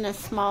if it's in a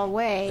small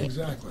way.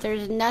 Exactly.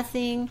 There's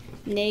nothing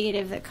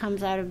negative that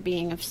comes out of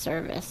being of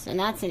service, and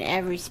that's in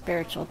every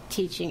spiritual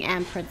teaching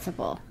and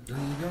principle. There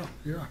you go,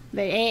 yeah.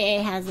 But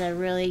AA has a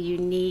really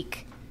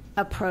unique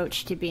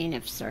approach to being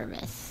of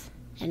service,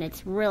 and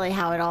it's really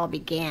how it all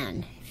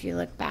began. If you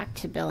look back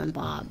to Bill and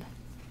Bob,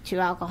 2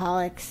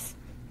 alcoholics,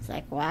 it's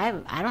like, well,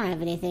 I don't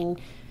have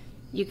anything.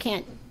 You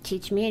can't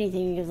teach me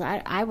anything because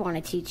I want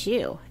to teach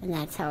you. And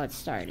that's how it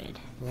started.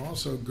 It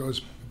also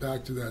goes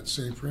back to that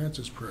St.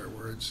 Francis prayer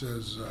where it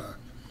says,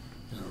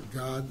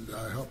 God,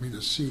 help me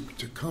to seek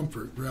to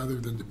comfort rather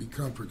than to be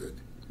comforted.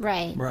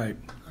 Right. Right.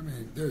 I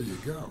mean, there you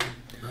go,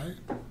 right?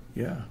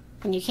 Yeah.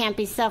 And you can't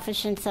be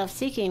selfish and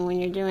self-seeking when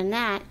you're doing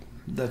that.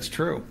 That's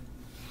true.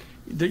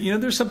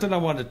 There's something I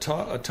wanted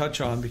to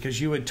touch on, because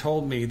you had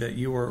told me that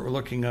you were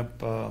looking up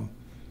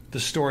the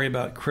story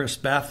about Chris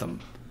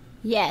Batham.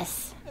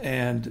 Yes.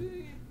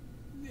 And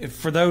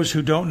for those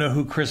who don't know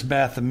who Chris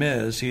Batham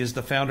is, he is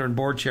the founder and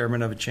board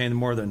chairman of a chain of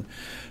more than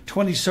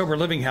 20 sober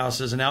living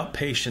houses and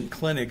outpatient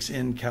clinics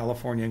in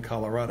California and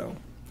Colorado.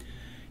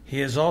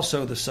 He is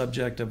also the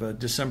subject of a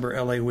December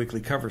LA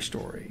Weekly cover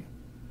story.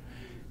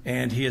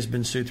 And he has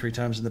been sued 3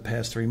 times in the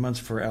past 3 months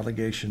for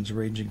allegations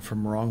ranging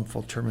from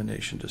wrongful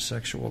termination to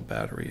sexual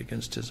battery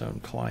against his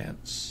own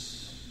clients.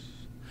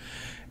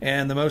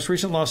 And the most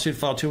recent lawsuit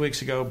filed 2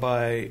 weeks ago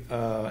by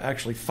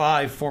actually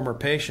 5 former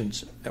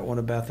patients at one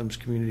of Batham's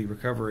community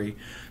recovery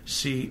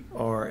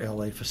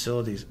CRLA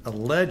facilities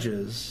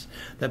alleges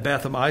that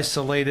Batham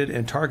isolated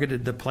and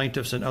targeted the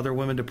plaintiffs and other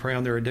women to prey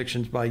on their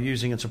addictions by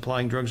using and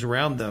supplying drugs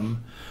around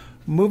them,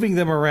 moving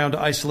them around to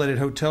isolated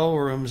hotel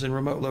rooms in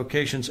remote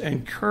locations,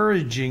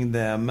 encouraging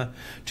them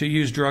to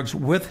use drugs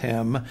with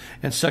him,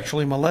 and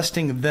sexually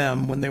molesting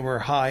them when they were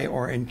high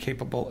or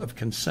incapable of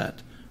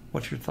consent.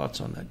 What's your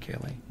thoughts on that,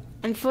 Kaylee?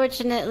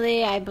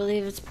 Unfortunately, I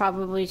believe it's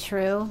probably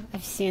true.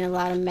 I've seen a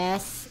lot of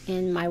mess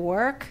in my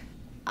work.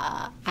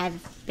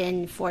 I've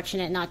been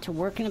fortunate not to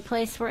work in a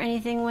place where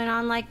anything went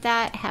on like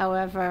that.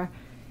 However,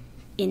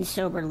 in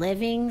sober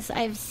livings,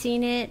 I've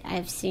seen it.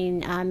 I've seen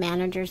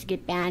managers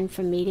get banned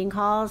from meeting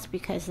halls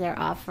because they're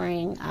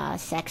offering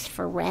sex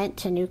for rent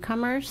to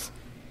newcomers.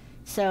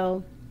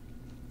 So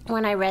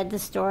when I read the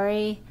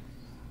story,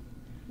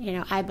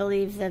 I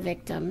believe the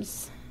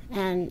victims.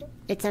 And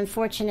it's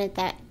unfortunate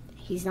that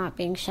he's not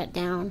being shut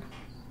down.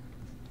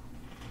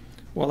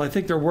 Well, I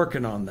think they're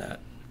working on that.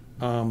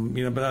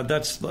 But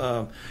that's,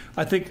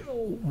 I think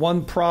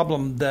one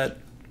problem that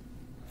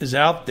is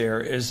out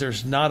there is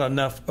there's not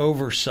enough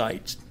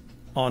oversight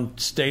on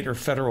state or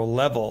federal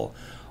level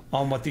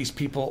on what these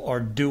people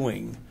are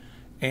doing.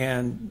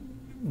 And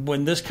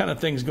when this kind of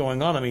thing's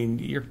going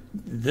on,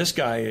 this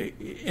guy,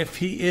 if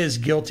he is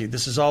guilty,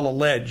 this is all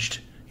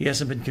alleged, he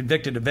hasn't been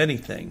convicted of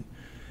anything.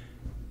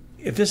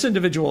 If this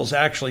individual is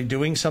actually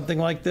doing something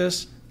like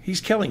this,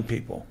 he's killing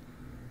people.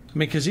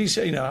 Because he's,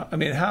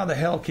 how the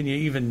hell can you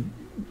even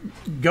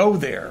go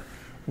there?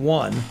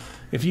 One,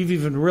 if you've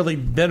even really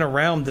been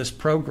around this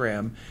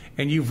program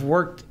and you've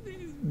worked,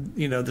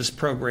 this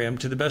program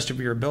to the best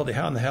of your ability,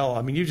 how in the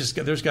hell?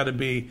 There's got to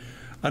be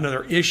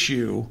another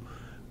issue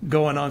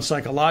going on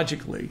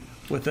psychologically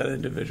with that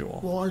individual.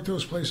 Well, aren't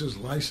those places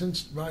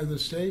licensed by the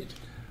state?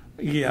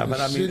 Yeah, but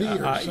absolutely.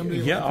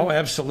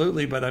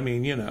 But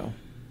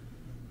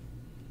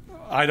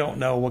I don't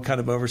know what kind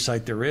of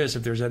oversight there is,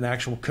 if there's an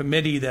actual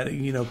committee that,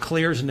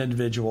 clears an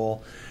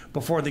individual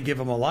before they give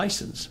them a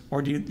license.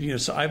 Or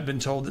so I've been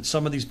told that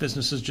some of these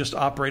businesses just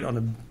operate on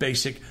a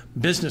basic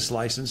business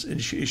license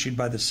issued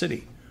by the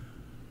city.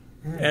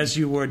 As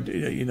you would,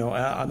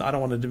 I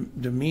don't want to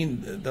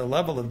demean the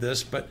level of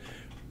this, but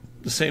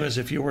the same as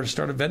if you were to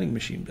start a vending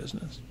machine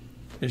business.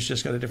 It's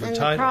just got a different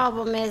title. And the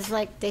problem is,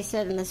 like they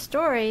said in the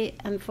story,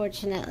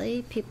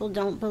 unfortunately, people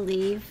don't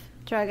believe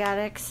drug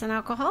addicts and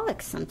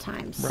alcoholics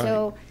sometimes. Right.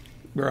 So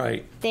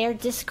right. They're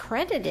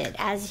discredited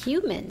as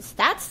humans.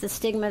 That's the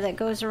stigma that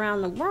goes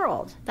around the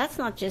world. That's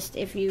not just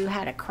if you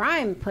had a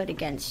crime put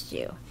against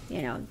you,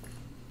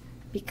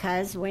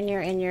 because when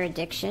you're in your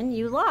addiction,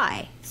 you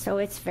lie. So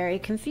it's very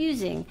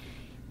confusing.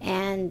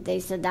 And they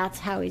said that's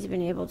how he's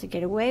been able to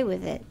get away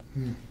with it.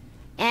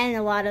 And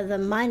a lot of the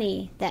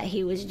money that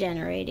he was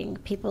generating,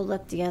 people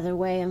looked the other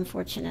way,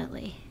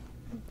 unfortunately.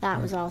 That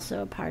was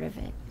also a part of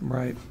it.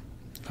 Right.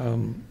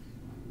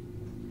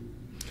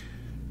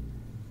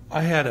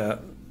 I had an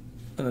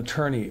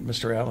attorney,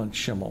 Mr. Alan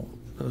Schimmel,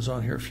 that was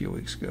on here a few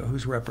weeks ago,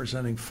 who's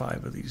representing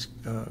 5 of these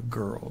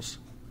girls.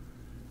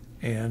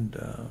 And,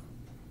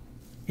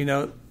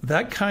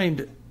 that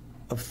kind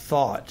of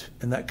thought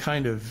and that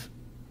kind of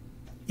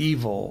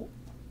evil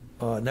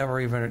never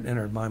even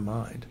entered my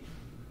mind.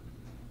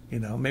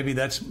 Maybe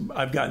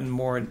I've gotten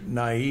more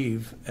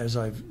naive as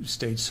I've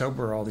stayed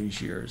sober all these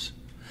years.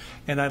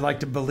 And I'd like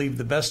to believe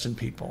the best in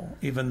people,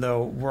 even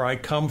though where I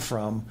come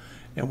from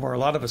and where a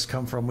lot of us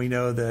come from, we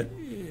know that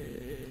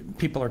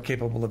people are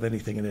capable of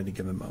anything at any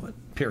given moment,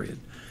 period.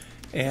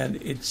 And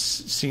it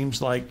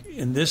seems like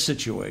in this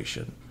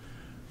situation,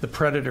 the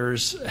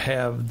predators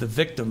have the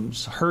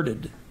victims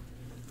herded,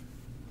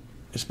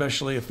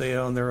 especially if they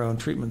own their own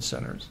treatment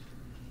centers.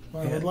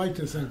 Well, I would like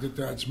to think that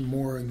that's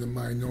more in the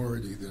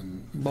minority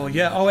than... Well,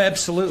 yeah. Oh,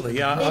 absolutely.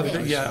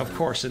 Yeah, of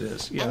course it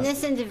is. Yeah. And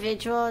this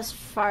individual, as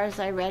far as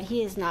I read,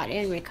 he is not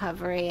in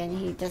recovery, and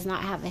he does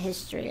not have a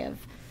history of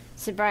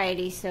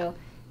sobriety, so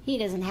he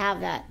doesn't have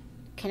that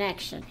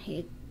connection.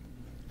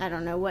 I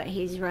don't know what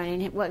he's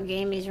running, what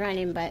game he's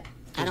running, but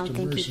I don't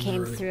think he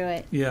came through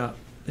it. Yeah,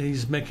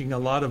 he's making a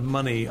lot of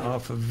money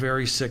off of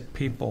very sick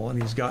people, and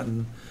he's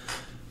gotten...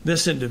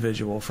 This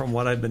individual, from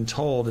what I've been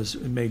told, has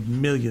made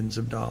millions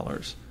of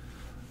dollars.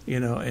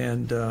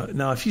 And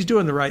now if he's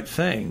doing the right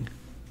thing,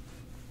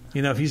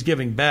 If he's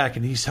giving back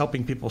and he's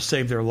helping people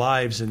save their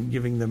lives and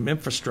giving them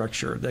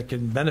infrastructure that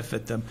can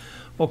benefit them,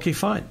 okay,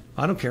 fine.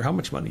 I don't care how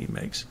much money he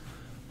makes.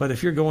 But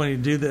if you're going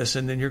to do this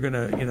and then you're going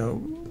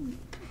to,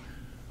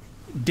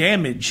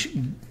 damage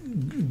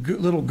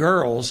little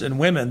girls and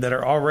women that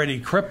are already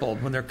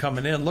crippled when they're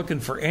coming in, looking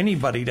for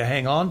anybody to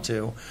hang on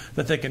to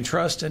that they can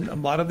trust. And a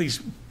lot of these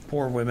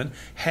poor women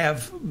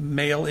have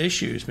male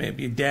issues,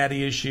 maybe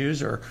daddy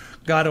issues, or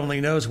God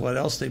only knows what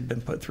else they've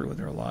been put through in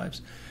their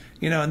lives.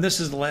 And this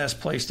is the last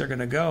place they're going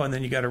to go, and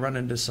then you got to run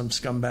into some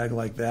scumbag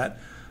like that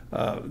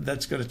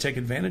that's going to take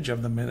advantage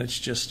of them, and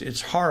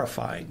it's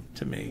horrifying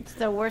to me. It's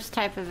the worst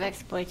type of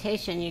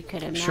exploitation you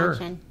could imagine. Sure.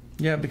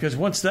 Yeah, because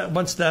once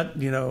that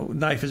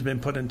knife has been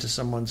put into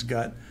someone's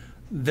gut,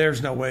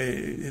 there's no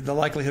way. The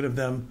likelihood of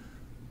them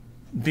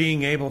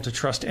being able to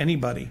trust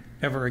anybody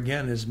ever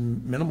again is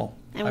minimal.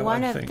 And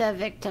one of the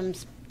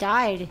victims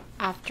died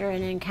after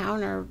an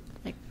encounter.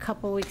 Like a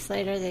couple weeks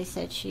later, they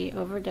said she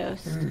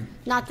overdosed.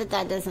 Not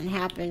that doesn't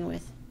happen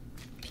with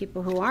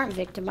people who aren't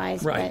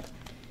victimized, right. But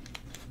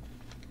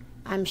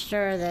I'm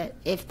sure that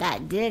if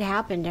that did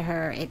happen to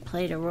her, it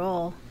played a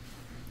role.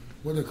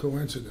 What a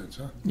coincidence,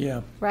 huh?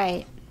 Yeah.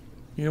 Right.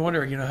 You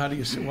wonder, how do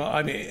you... Well,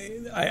 I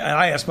mean,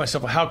 I ask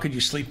myself, well, how could you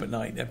sleep at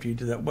night after you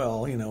do that?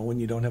 Well, when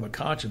you don't have a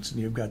conscience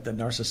and you've got the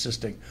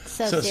narcissistic,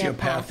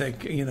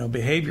 sociopathic,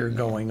 behavior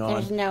going on.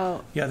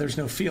 There's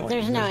no feeling.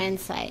 There's no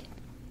insight.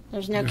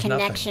 There's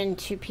connection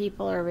to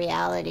people or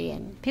reality.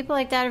 And people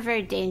like that are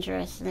very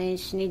dangerous, and they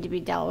just need to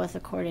be dealt with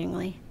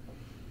accordingly.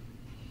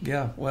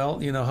 Yeah, well,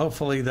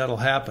 hopefully that'll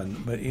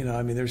happen. But,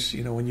 there's,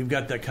 when you've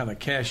got that kind of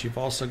cash, you've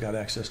also got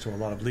access to a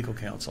lot of legal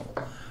counsel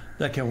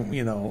that can,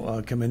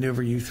 can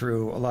maneuver you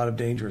through a lot of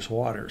dangerous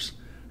waters,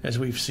 as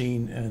we've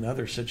seen in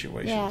other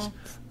situations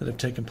that have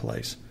taken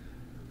place.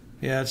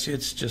 Yeah,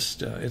 it's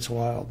just, it's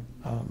wild.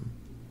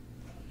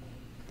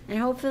 And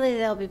hopefully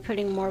they'll be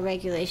putting more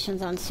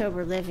regulations on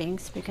sober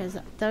livings, because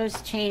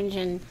those change,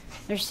 and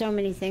there's so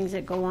many things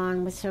that go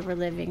on with sober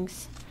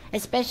livings.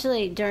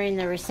 Especially during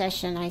the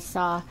recession, I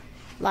saw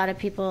a lot of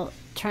people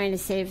trying to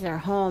save their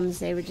homes.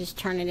 They would just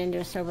turn it into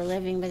a sober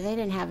living, but they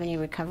didn't have any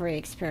recovery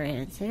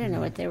experience. They didn't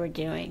know what they were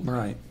doing.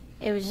 Right.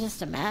 It was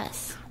just a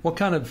mess. What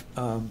kind of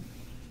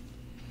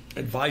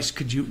advice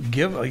could you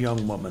give a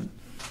young woman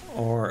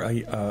or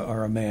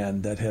a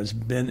man that has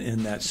been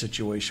in that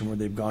situation where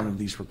they've gone into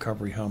these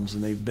recovery homes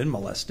and they've been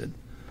molested?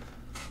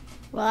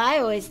 Well, I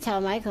always tell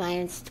my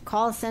clients to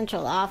call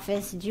central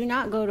office. Do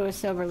not go to a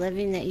sober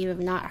living that you have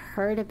not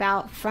heard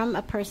about from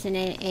a person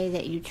in AA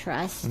that you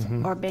trust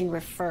or been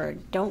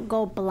referred. Don't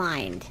go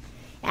blind.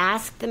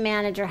 Ask the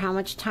manager how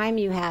much time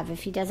you have.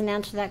 If he doesn't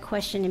answer that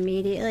question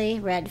immediately,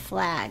 red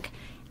flag.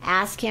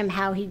 Ask him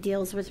how he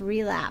deals with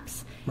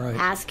relapse. Right.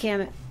 Ask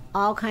him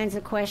all kinds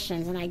of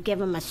questions, and I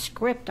give him a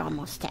script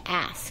almost to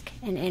ask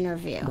and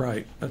interview.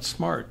 Right. That's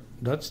smart.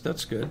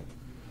 That's good.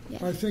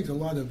 Yeah. I think a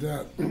lot of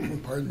that,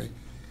 pardon me,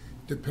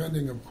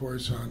 depending, of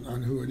course,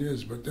 on who it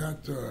is, but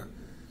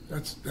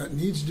that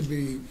needs to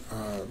be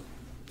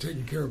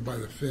taken care of by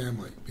the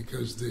family,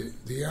 because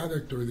the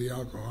addict or the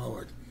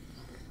alcoholic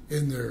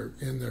in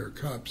their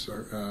cups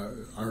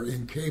are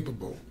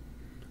incapable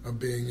of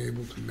being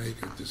able to make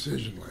a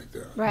decision like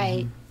that.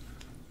 Right.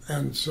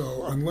 And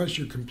so, unless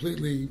you're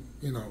completely,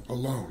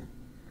 alone,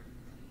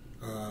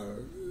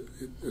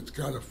 it's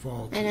got to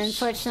fall to And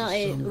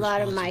unfortunately, a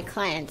lot of my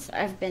clients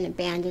have been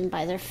abandoned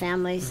by their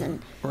families,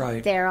 and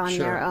they're on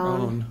their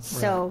own.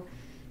 So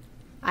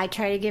I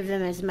try to give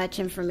them as much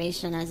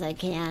information as I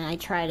can. I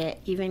try to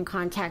even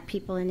contact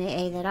people in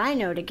AA that I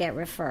know to get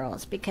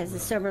referrals, because the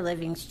sober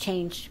livings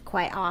change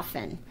quite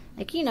often.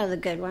 Like, the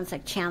good ones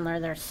like Chandler,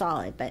 they're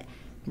solid. But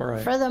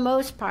for the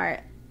most part,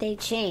 they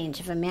change.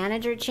 If a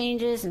manager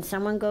changes and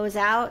someone goes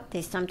out,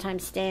 they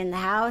sometimes stay in the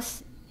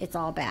house. It's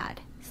all bad.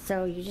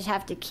 So you just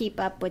have to keep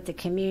up with the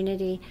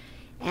community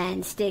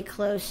and stay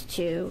close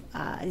to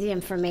the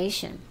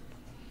information.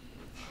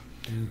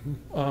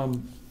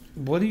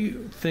 What do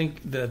you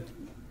think that...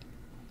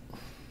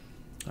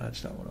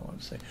 That's not what I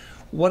want to say.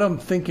 What I'm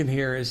thinking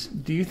here is,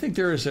 do you think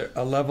there is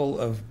a level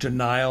of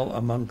denial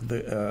among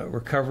the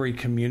recovery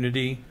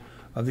community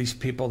of these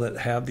people that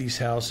have these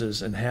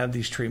houses and have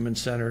these treatment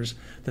centers,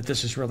 that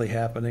this is really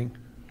happening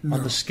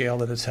on the scale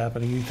that it's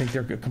happening? You think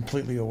they're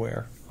completely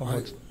aware of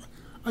what's...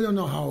 I don't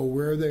know how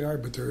aware they are,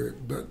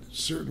 but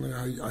certainly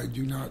I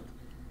do not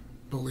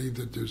believe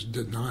that there's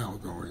denial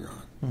going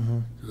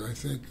on.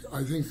 Because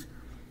I think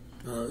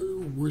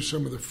we're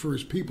some of the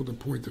first people to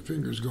point the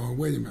fingers, going,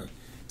 "Wait a minute,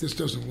 this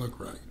doesn't look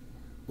right.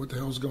 What the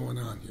hell's going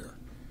on here?"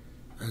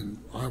 And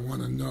I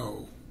want to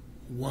know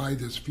why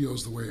this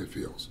feels the way it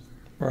feels.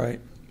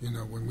 Right.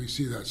 When we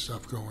see that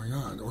stuff going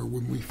on, or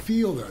when we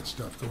feel that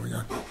stuff going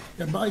on.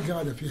 And by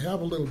God, if you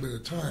have a little bit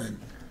of time,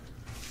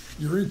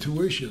 your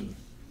intuition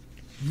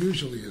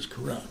usually is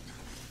correct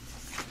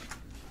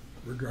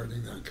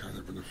regarding that kind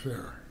of an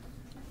affair.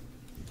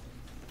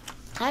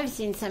 I've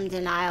seen some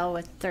denial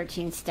with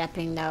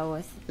 13-stepping, though,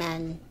 with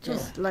men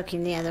just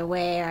looking the other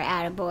way or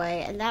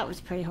attaboy, and that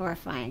was pretty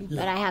horrifying.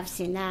 Yeah. But I have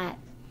seen that,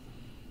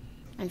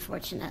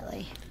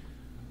 unfortunately.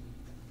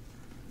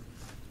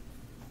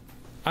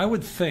 I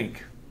would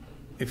think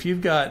if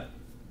you've got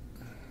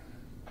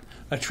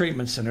a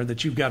treatment center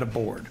that you've got a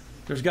board,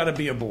 there's got to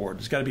be a board.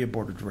 There's got to be a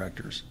board of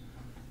directors,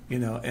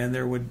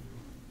 and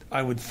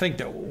I would think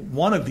that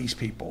one of these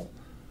people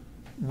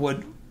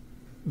would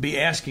be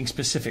asking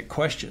specific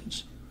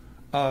questions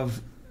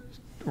of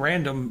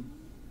random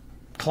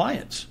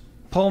clients,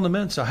 pulling them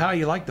in. So how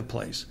you like the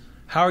place?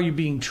 How are you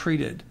being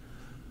treated?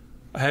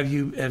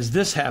 Has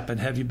this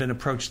happened? Have you been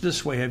approached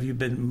this way? Have you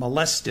been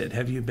molested?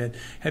 Have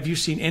you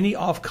seen any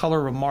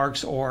off-color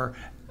remarks or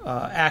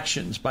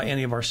actions by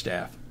any of our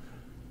staff?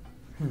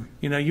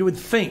 You would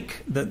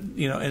think that,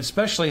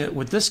 especially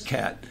with this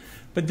cat,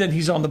 but then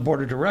he's on the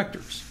board of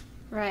directors.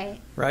 Right.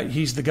 Right?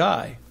 He's the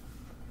guy.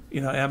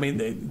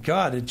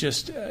 God, it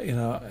just,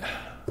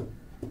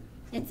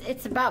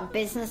 It's about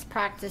business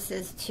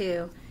practices,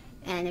 too.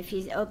 And if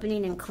he's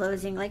opening and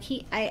closing, like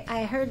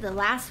I heard the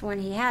last one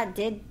he had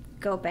did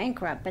go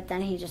bankrupt, but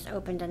then he just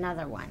opened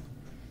another one.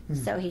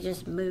 So he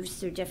just moves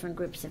through different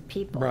groups of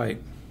people.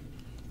 Right.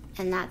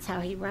 And that's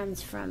how he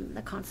runs from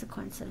the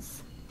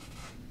consequences.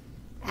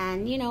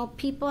 And,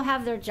 people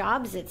have their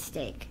jobs at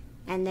stake,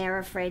 and they're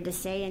afraid to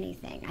say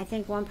anything. I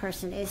think one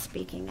person is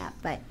speaking up,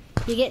 but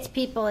he gets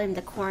people in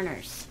the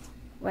corners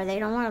where they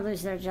don't want to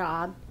lose their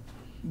job,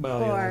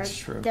 or that's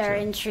true, they're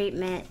in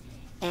treatment,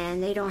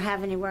 and they don't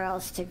have anywhere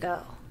else to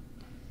go.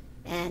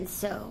 And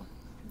so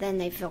then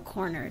they feel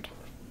cornered.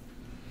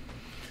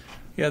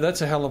 Yeah,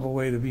 that's a hell of a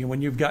way to be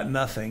when you've got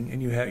nothing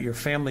and you have your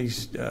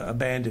family's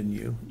abandoned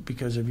you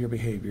because of your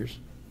behaviors,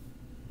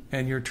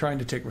 and you're trying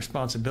to take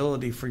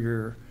responsibility for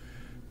your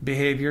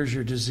behaviors,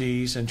 your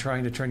disease, and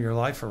trying to turn your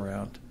life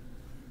around.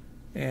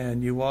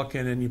 And you walk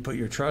in and you put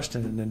your trust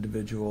in an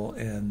individual,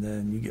 and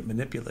then you get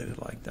manipulated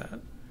like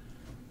that.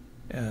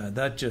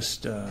 That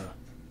just, I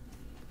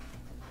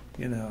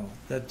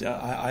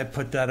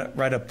put that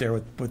right up there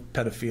with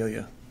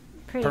pedophilia.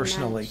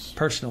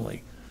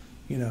 Personally.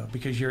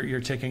 Because you're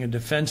taking a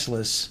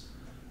defenseless,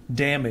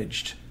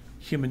 damaged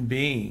human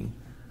being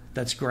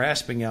that's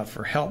grasping out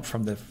for help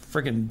from the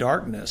friggin'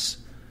 darkness,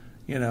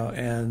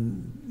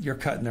 and you're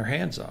cutting their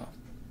hands off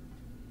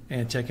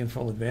and taking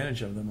full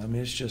advantage of them. I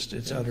mean,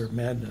 it's utter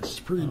madness. It's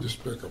pretty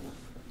despicable.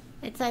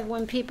 It's like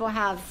when people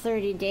have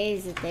 30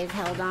 days that they've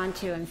held on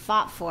to and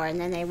fought for, and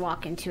then they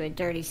walk into a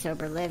dirty,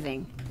 sober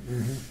living.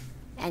 Mm-hmm.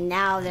 And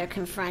now they're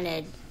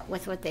confronted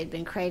with what they've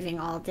been craving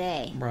all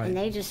day. Right. And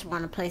they just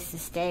want a place to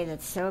stay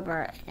that's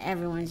sober,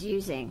 everyone's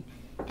using,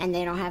 and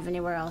they don't have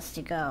anywhere else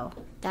to go.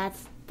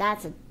 That's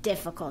a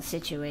difficult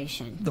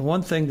situation. The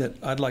one thing that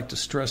I'd like to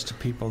stress to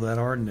people that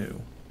are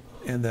new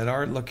and that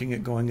are looking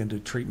at going into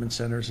treatment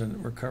centers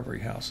and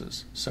recovery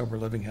houses, sober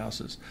living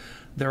houses,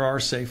 there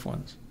are safe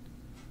ones.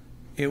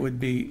 It would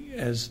be,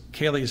 as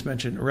Kaylee has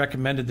mentioned,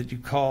 recommended that you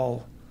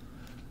call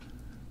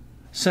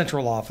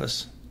central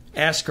office,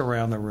 ask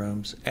around the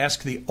rooms,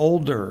 ask the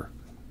older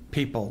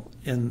people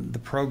in the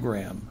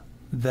program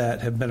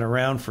that have been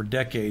around for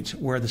decades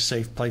where the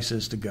safe place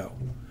is to go.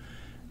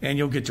 And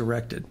you'll get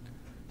directed.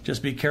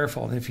 Just be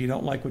careful. And if you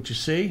don't like what you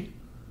see,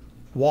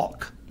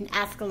 walk. And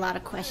ask a lot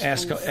of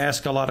questions.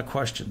 Ask a lot of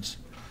questions.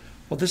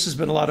 Well, this has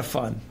been a lot of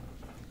fun.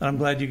 I'm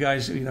glad you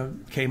guys,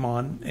 came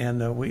on,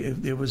 and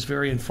it was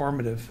very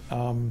informative.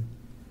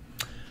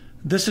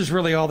 This is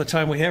really all the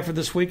time we have for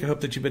this week. I hope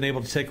that you've been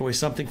able to take away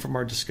something from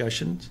our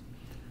discussions.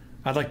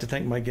 I'd like to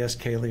thank my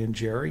guests, Kaylee and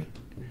Jerry.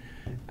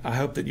 I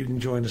hope that you can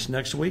join us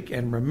next week.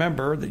 And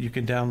remember that you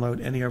can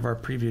download any of our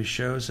previous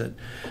shows at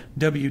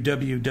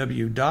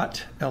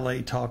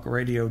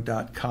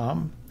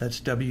www.latalkradio.com.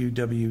 That's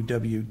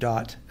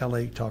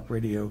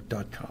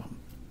www.latalkradio.com.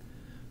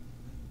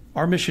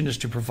 Our mission is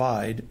to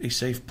provide a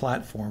safe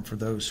platform for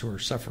those who are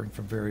suffering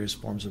from various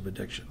forms of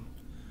addiction.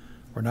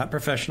 We're not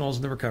professionals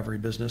in the recovery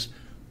business.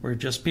 We're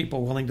just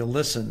people willing to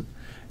listen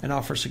and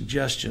offer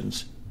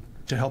suggestions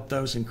to help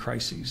those in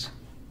crises.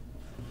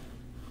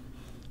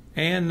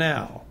 And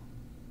now,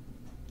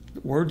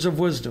 words of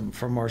wisdom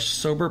from our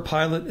sober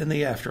pilot in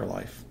the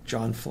afterlife,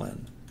 John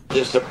Flynn.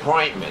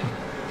 Disappointment.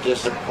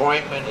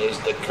 Disappointment is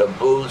the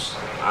caboose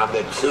on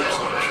the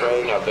tootsie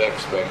train of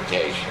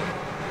expectation.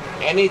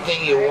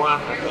 Anything you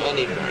want from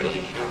anybody,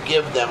 you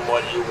give them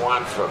what you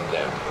want from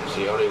them. It's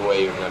the only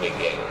way you're going to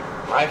get it.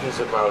 Life is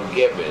about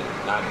giving,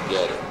 not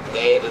getting.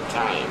 Day at a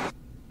time.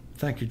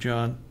 Thank you,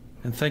 John.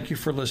 And thank you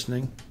for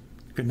listening.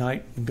 Good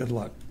night and good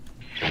luck.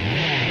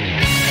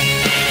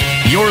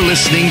 You're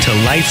listening to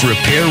Life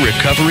Repair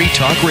Recovery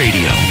Talk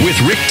Radio with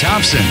Rick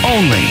Thompson,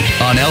 only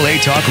on LA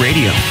Talk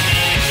Radio.